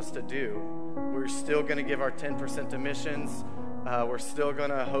called us to do. We're still going to give our 10% to missions. We're still going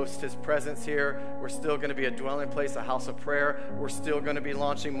to host His presence here. We're still going to be a dwelling place, a house of prayer. We're still going to be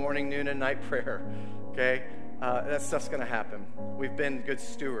launching morning, noon, and night prayer. Okay? That stuff's going to happen. We've been good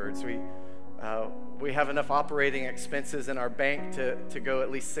stewards. We have enough operating expenses in our bank to go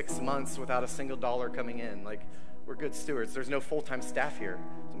at least 6 months without a single dollar coming in. Like, we're good stewards. There's no full-time staff here.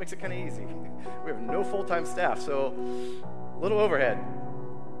 So it makes it kind of easy. We have no full-time staff, so little overhead.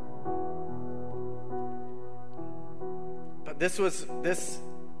 But this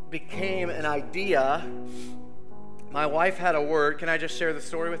became an idea. My wife had a word. Can I just share the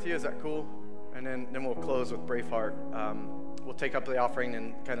story with you? Is that cool? And then we'll close with Braveheart. We'll take up the offering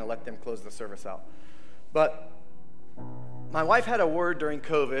and kind of let them close the service out. But my wife had a word during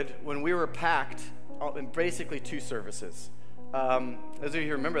COVID when we were packed in basically 2 services. Those of you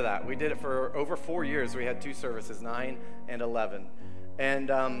who remember that, we did it for over 4 years. We had 2 services, 9 and 11. And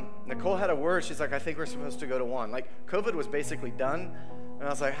Nicole had a word. She's like, I think we're supposed to go to 1. Like, COVID was basically done. And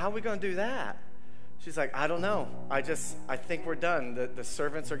I was like, how are we going to do that? She's like, I don't know. I think we're done. The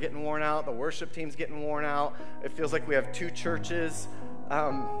servants are getting worn out. The worship team's getting worn out. It feels like we have 2 churches.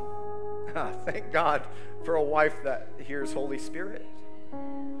 Thank God for a wife that hears Holy Spirit.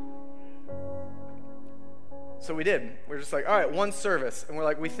 So we did. We're just like, all right, 1 service. And we're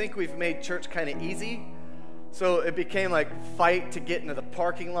like, we think we've made church kind of easy. So it became like fight to get into the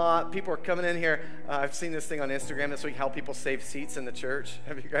parking lot. People are coming in here. I've seen this thing on Instagram this week, how people save seats in the church.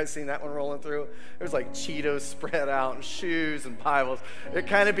 Have you guys seen that one rolling through? There's like Cheetos spread out and shoes and Bibles. It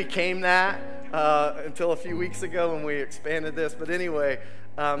kind of became that until a few weeks ago when we expanded this. But anyway,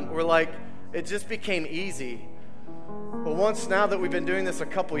 we're like, it just became easy. But once now that we've been doing this a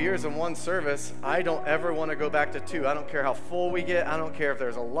couple years in 1 service, I don't ever want to go back to 2. I don't care how full we get. I don't care if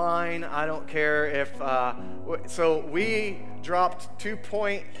there's a line. I don't care if... so we dropped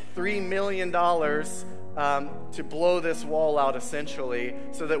 $2.3 million to blow this wall out essentially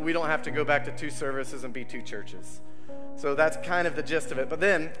so that we don't have to go back to 2 services and be 2 churches. So that's kind of the gist of it. But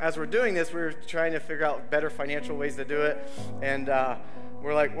then, as we're doing this, we're trying to figure out better financial ways to do it. And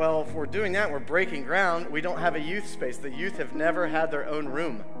we're like, well, if we're doing that, we're breaking ground. We don't have a youth space. The youth have never had their own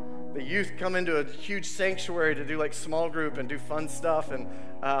room. The youth come into a huge sanctuary to do like small group and do fun stuff. And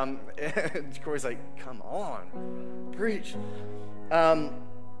Corey's like, come on, preach.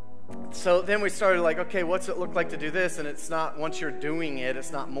 So then we started like, okay, what's it look like to do this? And it's not, once you're doing it,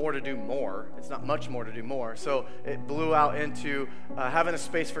 it's not more to do more. It's not much more to do more. So it blew out into having a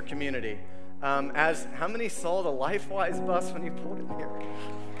space for community. How many saw the LifeWise bus when you pulled in here?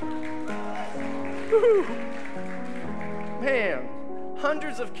 Woo. Man,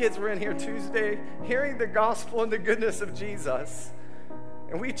 hundreds of kids were in here Tuesday hearing the gospel and the goodness of Jesus.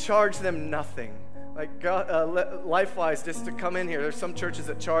 And we charged them nothing. Like LifeWise, just to come in here. There's some churches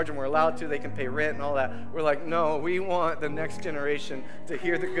that charge and we're allowed to. They can pay rent and all that. We're like, no, we want the next generation to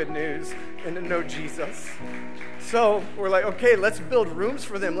hear the good news and to know Jesus. So we're like, okay, let's build rooms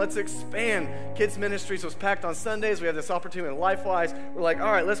for them. Let's expand. Kids Ministries was packed on Sundays. We have this opportunity in LifeWise. We're like,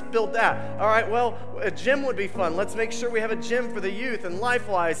 all right, let's build that. All right, well, a gym would be fun. Let's make sure we have a gym for the youth and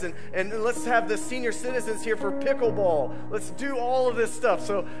LifeWise. And let's have the senior citizens here for pickleball. Let's do all of this stuff.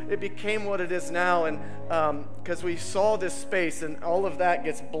 So it became what it is now. And because we saw this space, and all of that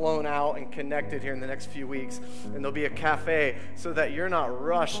gets blown out and connected here in the next few weeks. And there'll be a cafe so that you're not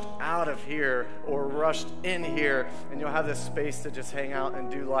rushed out of here or rushed in here, and you'll have this space to just hang out and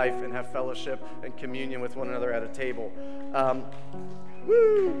do life and have fellowship and communion with one another at a table.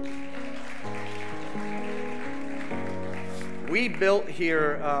 Woo! We built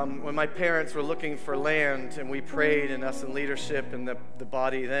here when my parents were looking for land, and we prayed, and us in leadership and the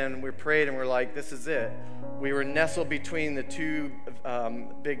body then, we prayed and we're like, this is it. We were nestled between the 2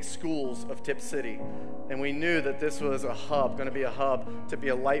 big schools of Tipp City, and we knew that this was a hub, going to be a hub to be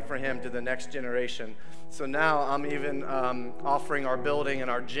a light for him to the next generation. So now I'm even offering our building and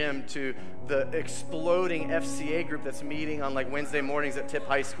our gym to the exploding FCA group that's meeting on like Wednesday mornings at Tipp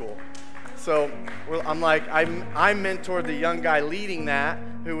High School. So I'm like, I mentored the young guy leading that,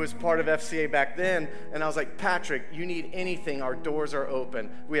 who was part of FCA back then, and I was like, Patrick, you need anything, our doors are open.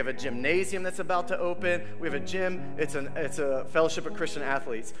 We have a gymnasium that's about to open. We have a gym. It's a fellowship of Christian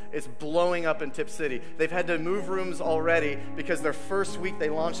athletes. It's blowing up in Tipp City. They've had to move rooms already because their first week, they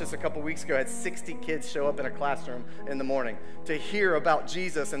launched this a couple weeks ago, had 60 kids show up in a classroom in the morning to hear about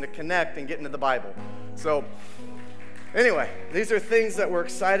Jesus and to connect and get into the Bible. So anyway, these are things that we're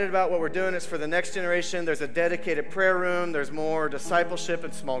excited about. What we're doing is for the next generation. There's a dedicated prayer room. There's more discipleship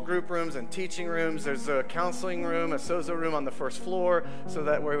and small group rooms and teaching rooms. There's a counseling room, a sozo room on the first floor, so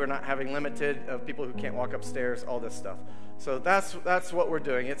that way we're not having limited of people who can't walk upstairs, all this stuff. So that's what we're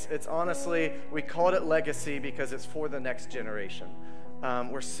doing. It's honestly, we called it legacy because it's for the next generation.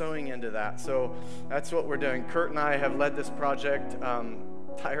 We're sowing into that. So that's what we're doing. Kurt and I have led this project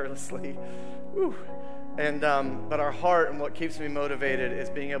tirelessly. Woo. And but our heart and what keeps me motivated is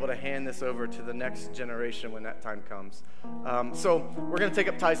being able to hand this over to the next generation when that time comes. So we're going to take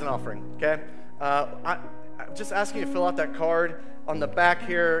up tithes and offering, okay? I'm just asking you to fill out that card. On the back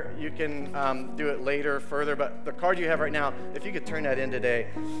here, you can do it later, further, but the card you have right now, if you could turn that in today.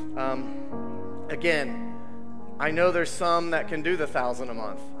 Again, I know there's some that can do the $1,000 a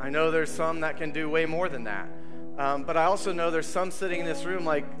month. I know there's some that can do way more than that. But I also know there's some sitting in this room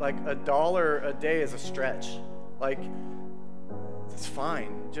like $1 a day is a stretch. Like, it's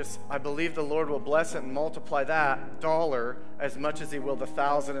fine. Just, I believe the Lord will bless it and multiply that dollar as much as he will the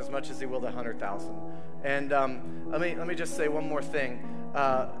 1,000, as much as he will the 100,000. And let me just say one more thing.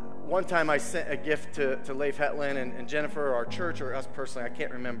 One time I sent a gift to Leif Hetland and Jennifer, or our church, or us personally, I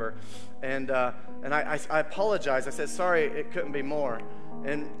can't remember. And I apologized. I said, sorry, it couldn't be more.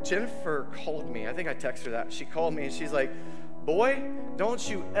 And Jennifer called me. I think I texted her that. She called me and she's like, boy, don't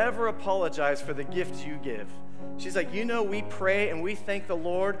you ever apologize for the gift you give. She's like, we pray and we thank the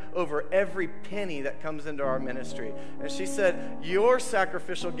Lord over every penny that comes into our ministry. And she said, your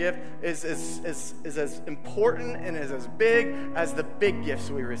sacrificial gift is as important and is as big as the big gifts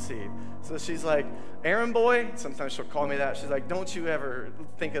we receive. So she's like, Aaron boy, sometimes she'll call me that. She's like, don't you ever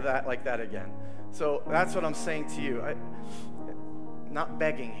think of that like that again. So that's what I'm saying to you. Not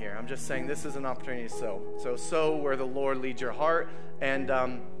begging here. I'm just saying this is an opportunity to sow. So sow where the Lord leads your heart. And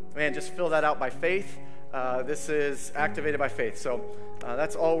man, just fill that out by faith. This is activated by faith. So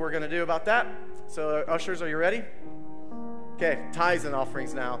that's all we're going to do about that. So ushers, are you ready? Okay, tithes and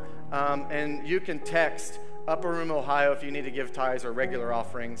offerings now. And you can text Upper Room, Ohio if you need to give tithes or regular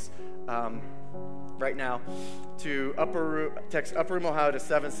offerings. right now to text Upper Room Ohio to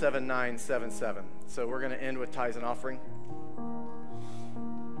 77977. So we're going to end with tithes and offering.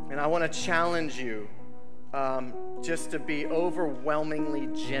 And I want to challenge you just to be overwhelmingly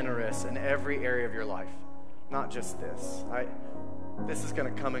generous in every area of your life, not just this. This is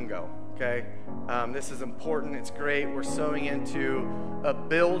going to come and go, okay? This is important. It's great. We're sowing into a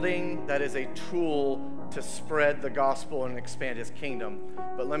building that is a tool to spread the gospel and expand his kingdom.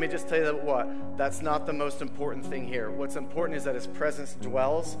 But let me just tell you that's not the most important thing here. What's important is that his presence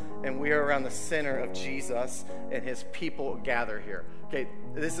dwells, and we are around the center of Jesus, and his people gather here. Okay,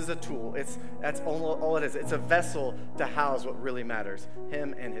 this is a tool. That's all it is. It's a vessel to house what really matters,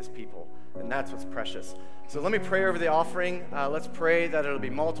 him and his people. And that's what's precious. So let me pray over the offering. Let's pray that it'll be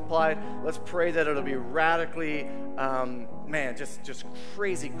multiplied. Let's pray that it'll be radically, just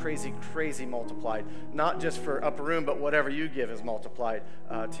crazy multiplied. Not just for Upper Room, but whatever you give is multiplied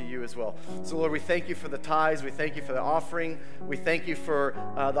to you as well. So Lord, we thank you for the tithes. We thank you for the offering. We thank you for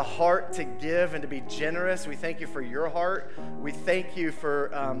the heart to give and to be generous. We thank you for your heart. We thank you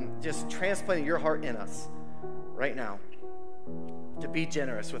for just transplanting your heart in us right now, to be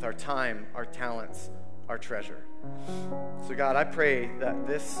generous with our time, our talents, our treasure. So God, I pray that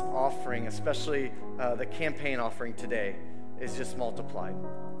this offering, especially the campaign offering today, is just multiplied,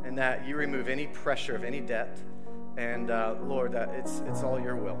 and that you remove any pressure of any debt, and Lord, that it's all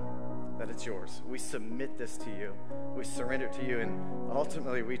your will, that it's yours. We submit this to you. We surrender it to you, and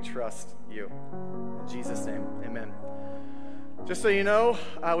ultimately we trust you. In Jesus' name, amen. Just so you know,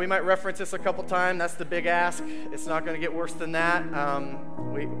 we might reference this a couple times. That's the big ask. It's not going to get worse than that.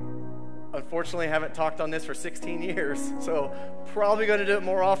 We unfortunately haven't talked on this for 16 years, so probably going to do it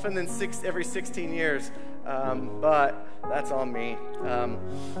more often than every 16 years. But that's on me.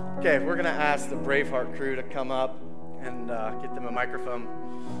 Okay, we're going to ask the Braveheart crew to come up and get them a microphone.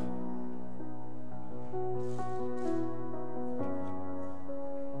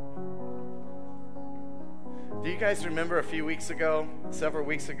 Do you guys remember several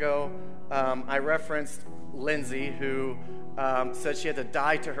weeks ago, I referenced Lindsay, who said she had to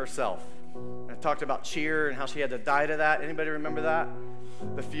die to herself. I talked about cheer and how she had to die to that. Anybody remember that?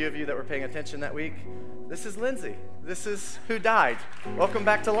 The few of you that were paying attention that week? This is Lindsay. This is who died. Welcome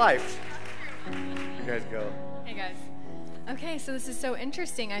back to life. You guys go. Hey, guys. Okay, so this is so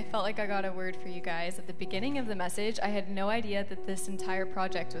interesting. I felt like I got a word for you guys at the beginning of the message. I had no idea that this entire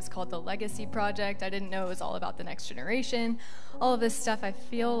project was called the Legacy Project. I didn't know it was all about the next generation. All of this stuff, I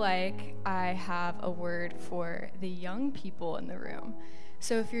feel like I have a word for the young people in the room.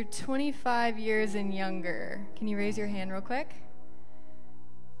 So if you're 25 years and younger, can you raise your hand real quick?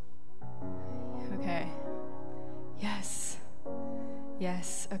 Okay. Yes.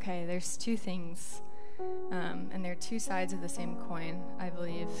 Okay, there's two things. And they're two sides of the same coin, I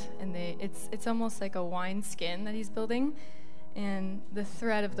believe. And it's almost like a wineskin that he's building. And the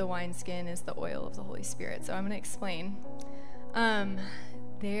thread of the wineskin is the oil of the Holy Spirit. So I'm going to explain.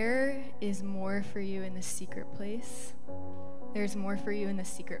 There is more for you in the secret place. There's more for you in the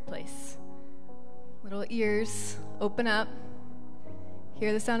secret place. Little ears, open up.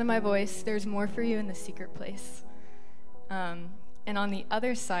 Hear the sound of my voice. There's more for you in the secret place. And on the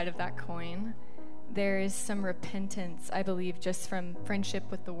other side of that coin, there is some repentance, I believe, just from friendship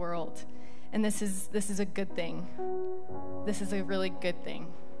with the world. And this is a good thing. This is a really good thing.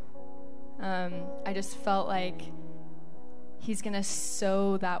 I just felt like he's going to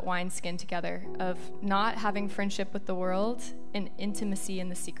sew that wineskin together of not having friendship with the world and intimacy in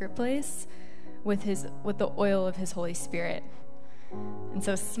the secret place with the oil of his Holy Spirit. And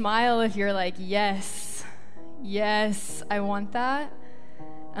so smile if you're like, yes, I want that.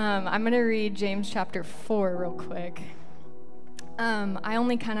 I'm going to read James chapter 4 real quick. I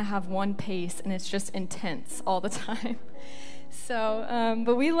only kind of have one pace, and it's just intense all the time. So,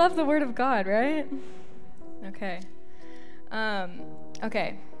 but we love the Word of God, right? Okay.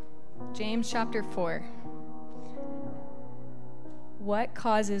 Okay. James chapter 4. What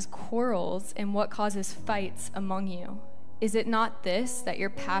causes quarrels and what causes fights among you? Is it not this, that your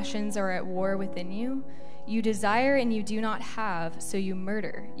passions are at war within you? You desire and you do not have, so you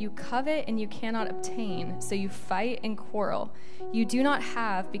murder. You covet and you cannot obtain, so you fight and quarrel. You do not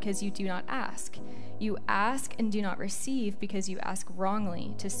have because you do not ask. You ask and do not receive because you ask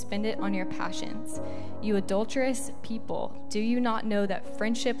wrongly to spend it on your passions. You adulterous people, do you not know that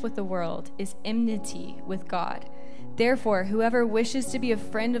friendship with the world is enmity with God? Therefore, whoever wishes to be a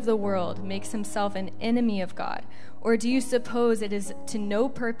friend of the world makes himself an enemy of God. Or do you suppose it is to no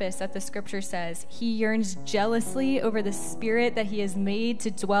purpose that the scripture says, he yearns jealously over the Spirit that he has made to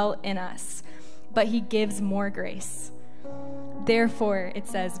dwell in us, but he gives more grace? Therefore, it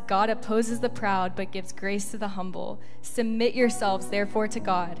says, God opposes the proud, but gives grace to the humble. Submit yourselves, therefore, to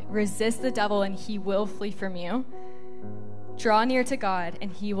God. Resist the devil, and he will flee from you. Draw near to God,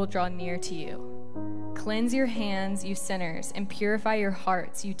 and he will draw near to you. Cleanse your hands, you sinners, and purify your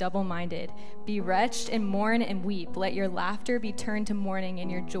hearts, you double-minded. Be wretched and mourn and weep. Let your laughter be turned to mourning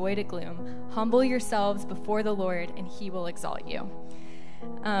and your joy to gloom. Humble yourselves before the Lord, and he will exalt you.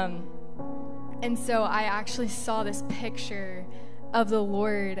 And so I actually saw this picture of the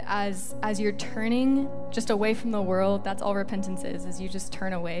Lord as you're turning just away from the world. That's all repentance is you just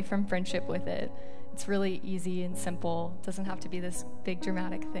turn away from friendship with it. It's really easy and simple. It doesn't have to be this big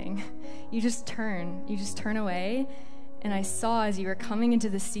dramatic thing. You just turn away. And I saw as you were coming into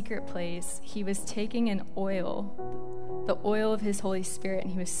the secret place, he was taking an oil, the oil of his Holy Spirit,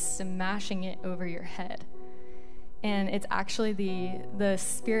 and he was smashing it over your head. And it's actually the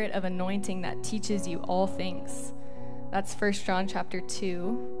spirit of anointing that teaches you all things. That's 1 John chapter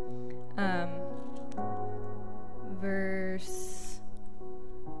 2, verse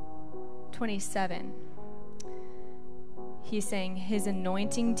 27. He's saying, his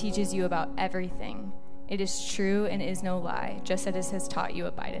anointing teaches you about everything. It is true and is no lie, just as it has taught you,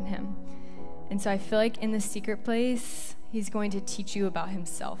 abide in him. And so I feel like in the secret place, he's going to teach you about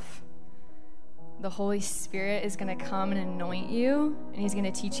himself. The Holy Spirit is going to come and anoint you, and he's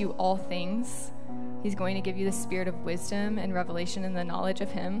going to teach you all things. He's going to give you the spirit of wisdom and revelation and the knowledge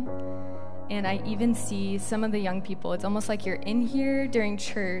of him. And I even see some of the young people, it's almost like you're in here during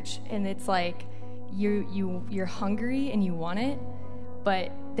church, and it's like you're hungry and you want it,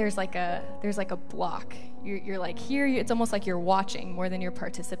 but there's like a block. You're like here, it's almost like you're watching more than you're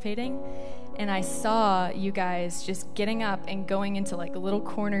participating. And I saw you guys just getting up and going into like little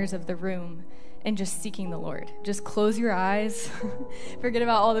corners of the room and just seeking the Lord. Just close your eyes. Forget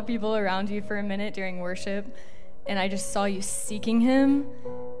about all the people around you for a minute during worship. And I just saw you seeking him,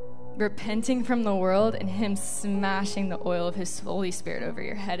 repenting from the world, and him smashing the oil of his Holy Spirit over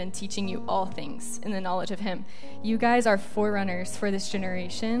your head and teaching you all things in the knowledge of him. You guys are forerunners for this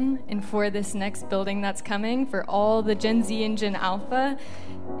generation and for this next building that's coming, for all the Gen Z and Gen Alpha.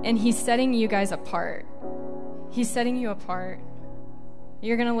 And he's setting you guys apart. He's setting you apart.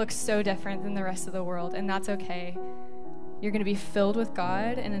 You're going to look so different than the rest of the world, and that's okay. You're going to be filled with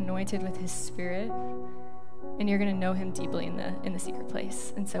God and anointed with his Spirit, and you're going to know him deeply in the secret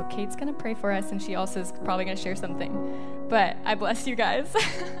place. And so Kate's going to pray for us, and she also is probably going to share something. But I bless you guys.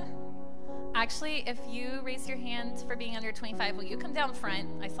 Actually, if you raise your hand for being under 25, will you come down front?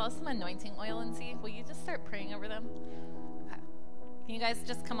 I saw some anointing oil and see. Will you just start praying over them? Okay. Can you guys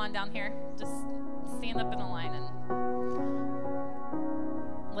just come on down here? Just stand up in a line and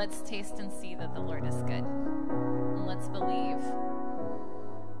let's taste and see that the Lord is good. And let's believe.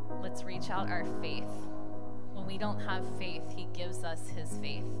 Let's reach out our faith. When we don't have faith, he gives us his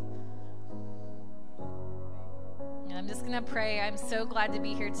faith. And I'm just going to pray. I'm so glad to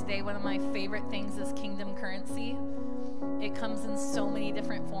be here today. One of my favorite things is kingdom currency. It comes in so many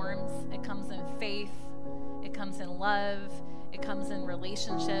different forms. It comes in faith. It comes in love. It comes in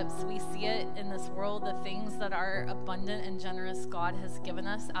relationships. We see it in this world, the things that are abundant and generous God has given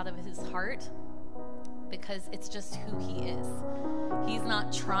us out of his heart, because it's just who he is. He's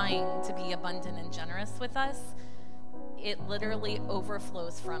not trying to be abundant and generous with us. It literally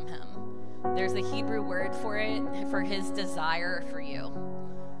overflows from him. There's a Hebrew word for it, for his desire for you.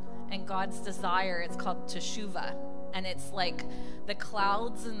 And God's desire, it's called teshuvah. And it's like the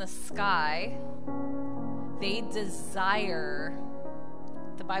clouds in the sky, they desire,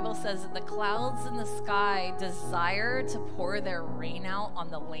 the Bible says that the clouds in the sky desire to pour their rain out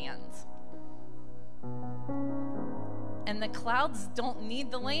on the land. And the clouds don't need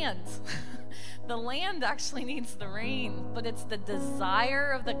the land. The land actually needs the rain, but it's the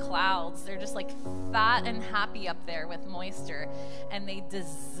desire of the clouds. They're just like fat and happy up there with moisture, and they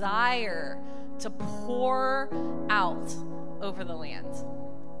desire to pour out over the land.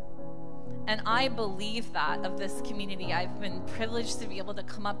 And I believe that of this community. I've been privileged to be able to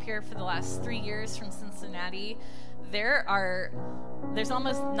come up here for the last 3 years from Cincinnati. There's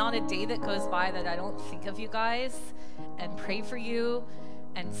almost not a day that goes by that I don't think of you guys and pray for you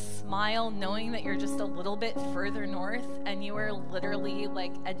and smile knowing that you're just a little bit further north and you are literally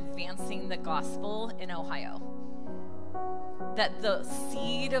like advancing the gospel in Ohio. That the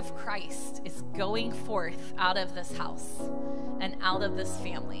seed of Christ is going forth out of this house and out of this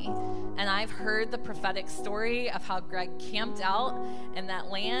family. And I've heard the prophetic story of how Greg camped out in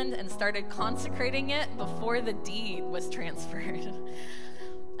that land and started consecrating it before the deed was transferred.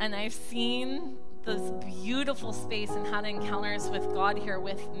 And I've seen this beautiful space and had encounters with God here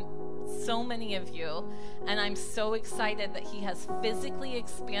with so many of you, and I'm so excited that he has physically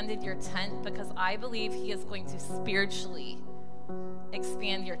expanded your tent, because I believe he is going to spiritually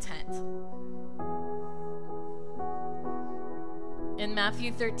expand your tent. In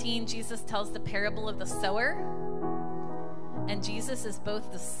Matthew 13, Jesus tells the parable of the sower, and Jesus is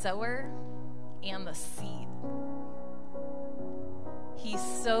both the sower and the seed. He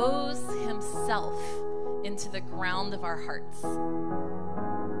sows himself into the ground of our hearts.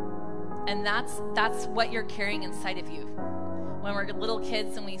 And that's what you're carrying inside of you. When we're little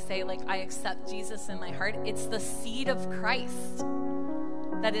kids and we say, like, I accept Jesus in my heart, it's the seed of Christ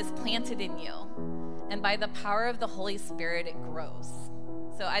that is planted in you. And by the power of the Holy Spirit, it grows.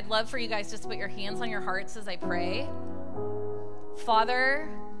 So I'd love for you guys just to put your hands on your hearts as I pray. Father,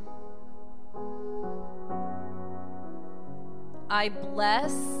 I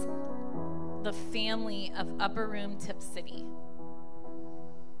bless the family of Upper Room Tipp City.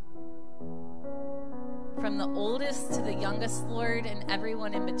 From the oldest to the youngest, Lord, and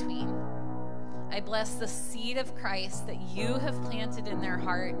everyone in between. I bless the seed of Christ that you have planted in their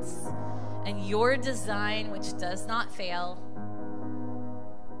hearts, and your design, which does not fail.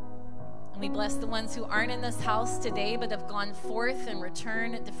 And we bless the ones who aren't in this house today but have gone forth and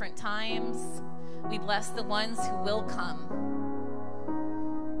return at different times. We bless the ones who will come.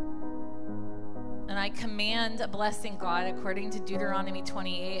 And I command a blessing, God, according to Deuteronomy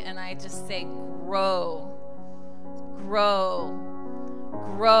 28, and I just say, grow, grow,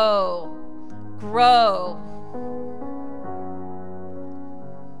 grow, grow.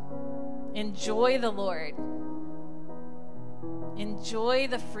 Enjoy the Lord. Enjoy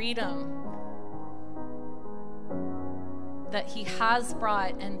the freedom that he has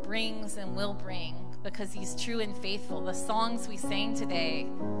brought and brings and will bring, because he's true and faithful. The songs we sang today,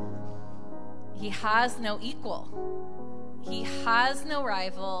 he has no equal. He has no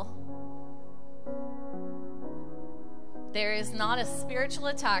rival. There is not a spiritual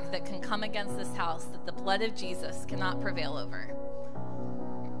attack that can come against this house that the blood of Jesus cannot prevail over.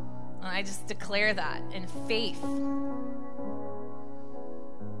 And I just declare that in faith.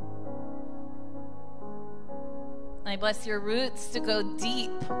 I bless your roots to go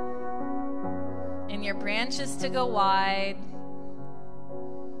deep and your branches to go wide,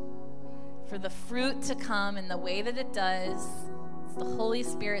 for the fruit to come in the way that it does. It's the Holy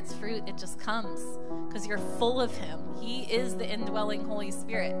Spirit's fruit. It just comes because you're full of him. He is the indwelling Holy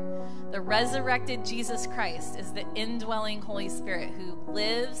Spirit. The resurrected Jesus Christ is the indwelling Holy Spirit who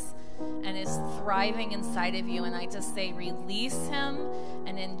lives and is thriving inside of you. And I just say, release him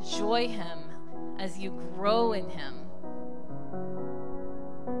and enjoy him as you grow in him.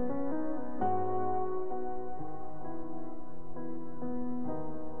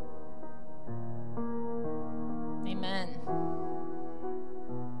 Amen.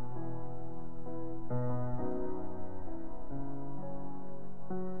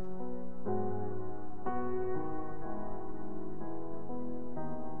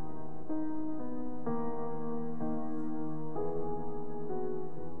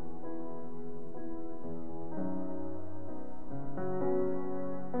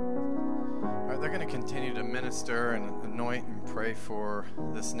 They're going to continue to minister and anoint and pray for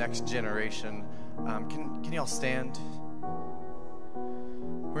this next generation. Can y'all stand?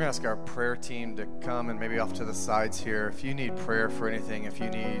 We're going to ask our prayer team to come and maybe off to the sides here. If you need prayer for anything, if you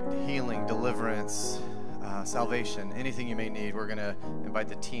need healing, deliverance, salvation, anything you may need, we're going to invite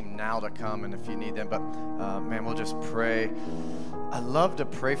the team now to come, and if you need them. But, man, we'll just pray. I'd love to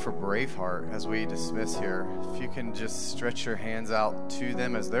pray for Braveheart as we dismiss here. If you can just stretch your hands out to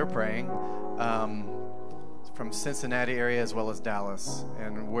them as they're praying. From Cincinnati area as well as Dallas,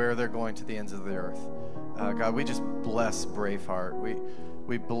 and where they're going to the ends of the earth. God, we just bless Braveheart.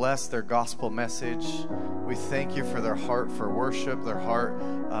 We bless their gospel message. We thank you for their heart for worship, their heart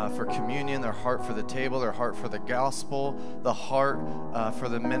for communion, their heart for the table, their heart for the gospel, the heart for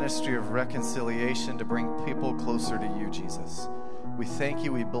the ministry of reconciliation to bring people closer to you, Jesus. We thank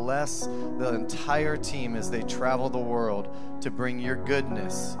you. We bless the entire team as they travel the world to bring your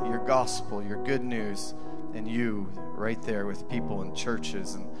goodness, your gospel, your good news, and you right there with people and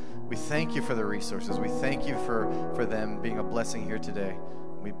churches. And we thank you for the resources. We thank you for them being a blessing here today.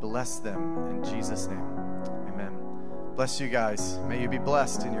 We bless them in Jesus' name. Amen. Bless you guys. May you be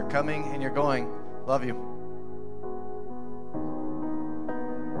blessed in your coming and your going. Love you.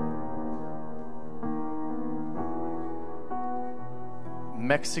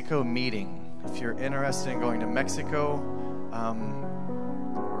 Mexico meeting. If you're interested in going to Mexico,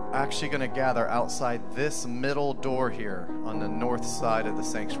 we're actually going to gather outside this middle door here on the north side of the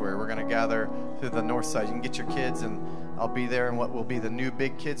sanctuary. We're going to gather through the north side. You can get your kids, and I'll be there in what will be the new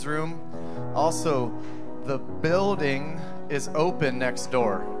big kids room. Also, the building is open next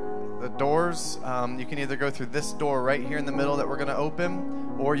door. The doors, you can either go through this door right here in the middle that we're going to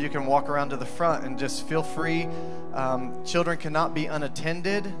open, or you can walk around to the front and just feel free. Children cannot be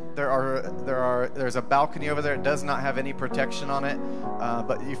unattended. There's a balcony over there. It does not have any protection on it,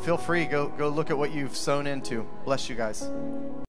 but you feel free. Go look at what you've sown into. Bless you guys.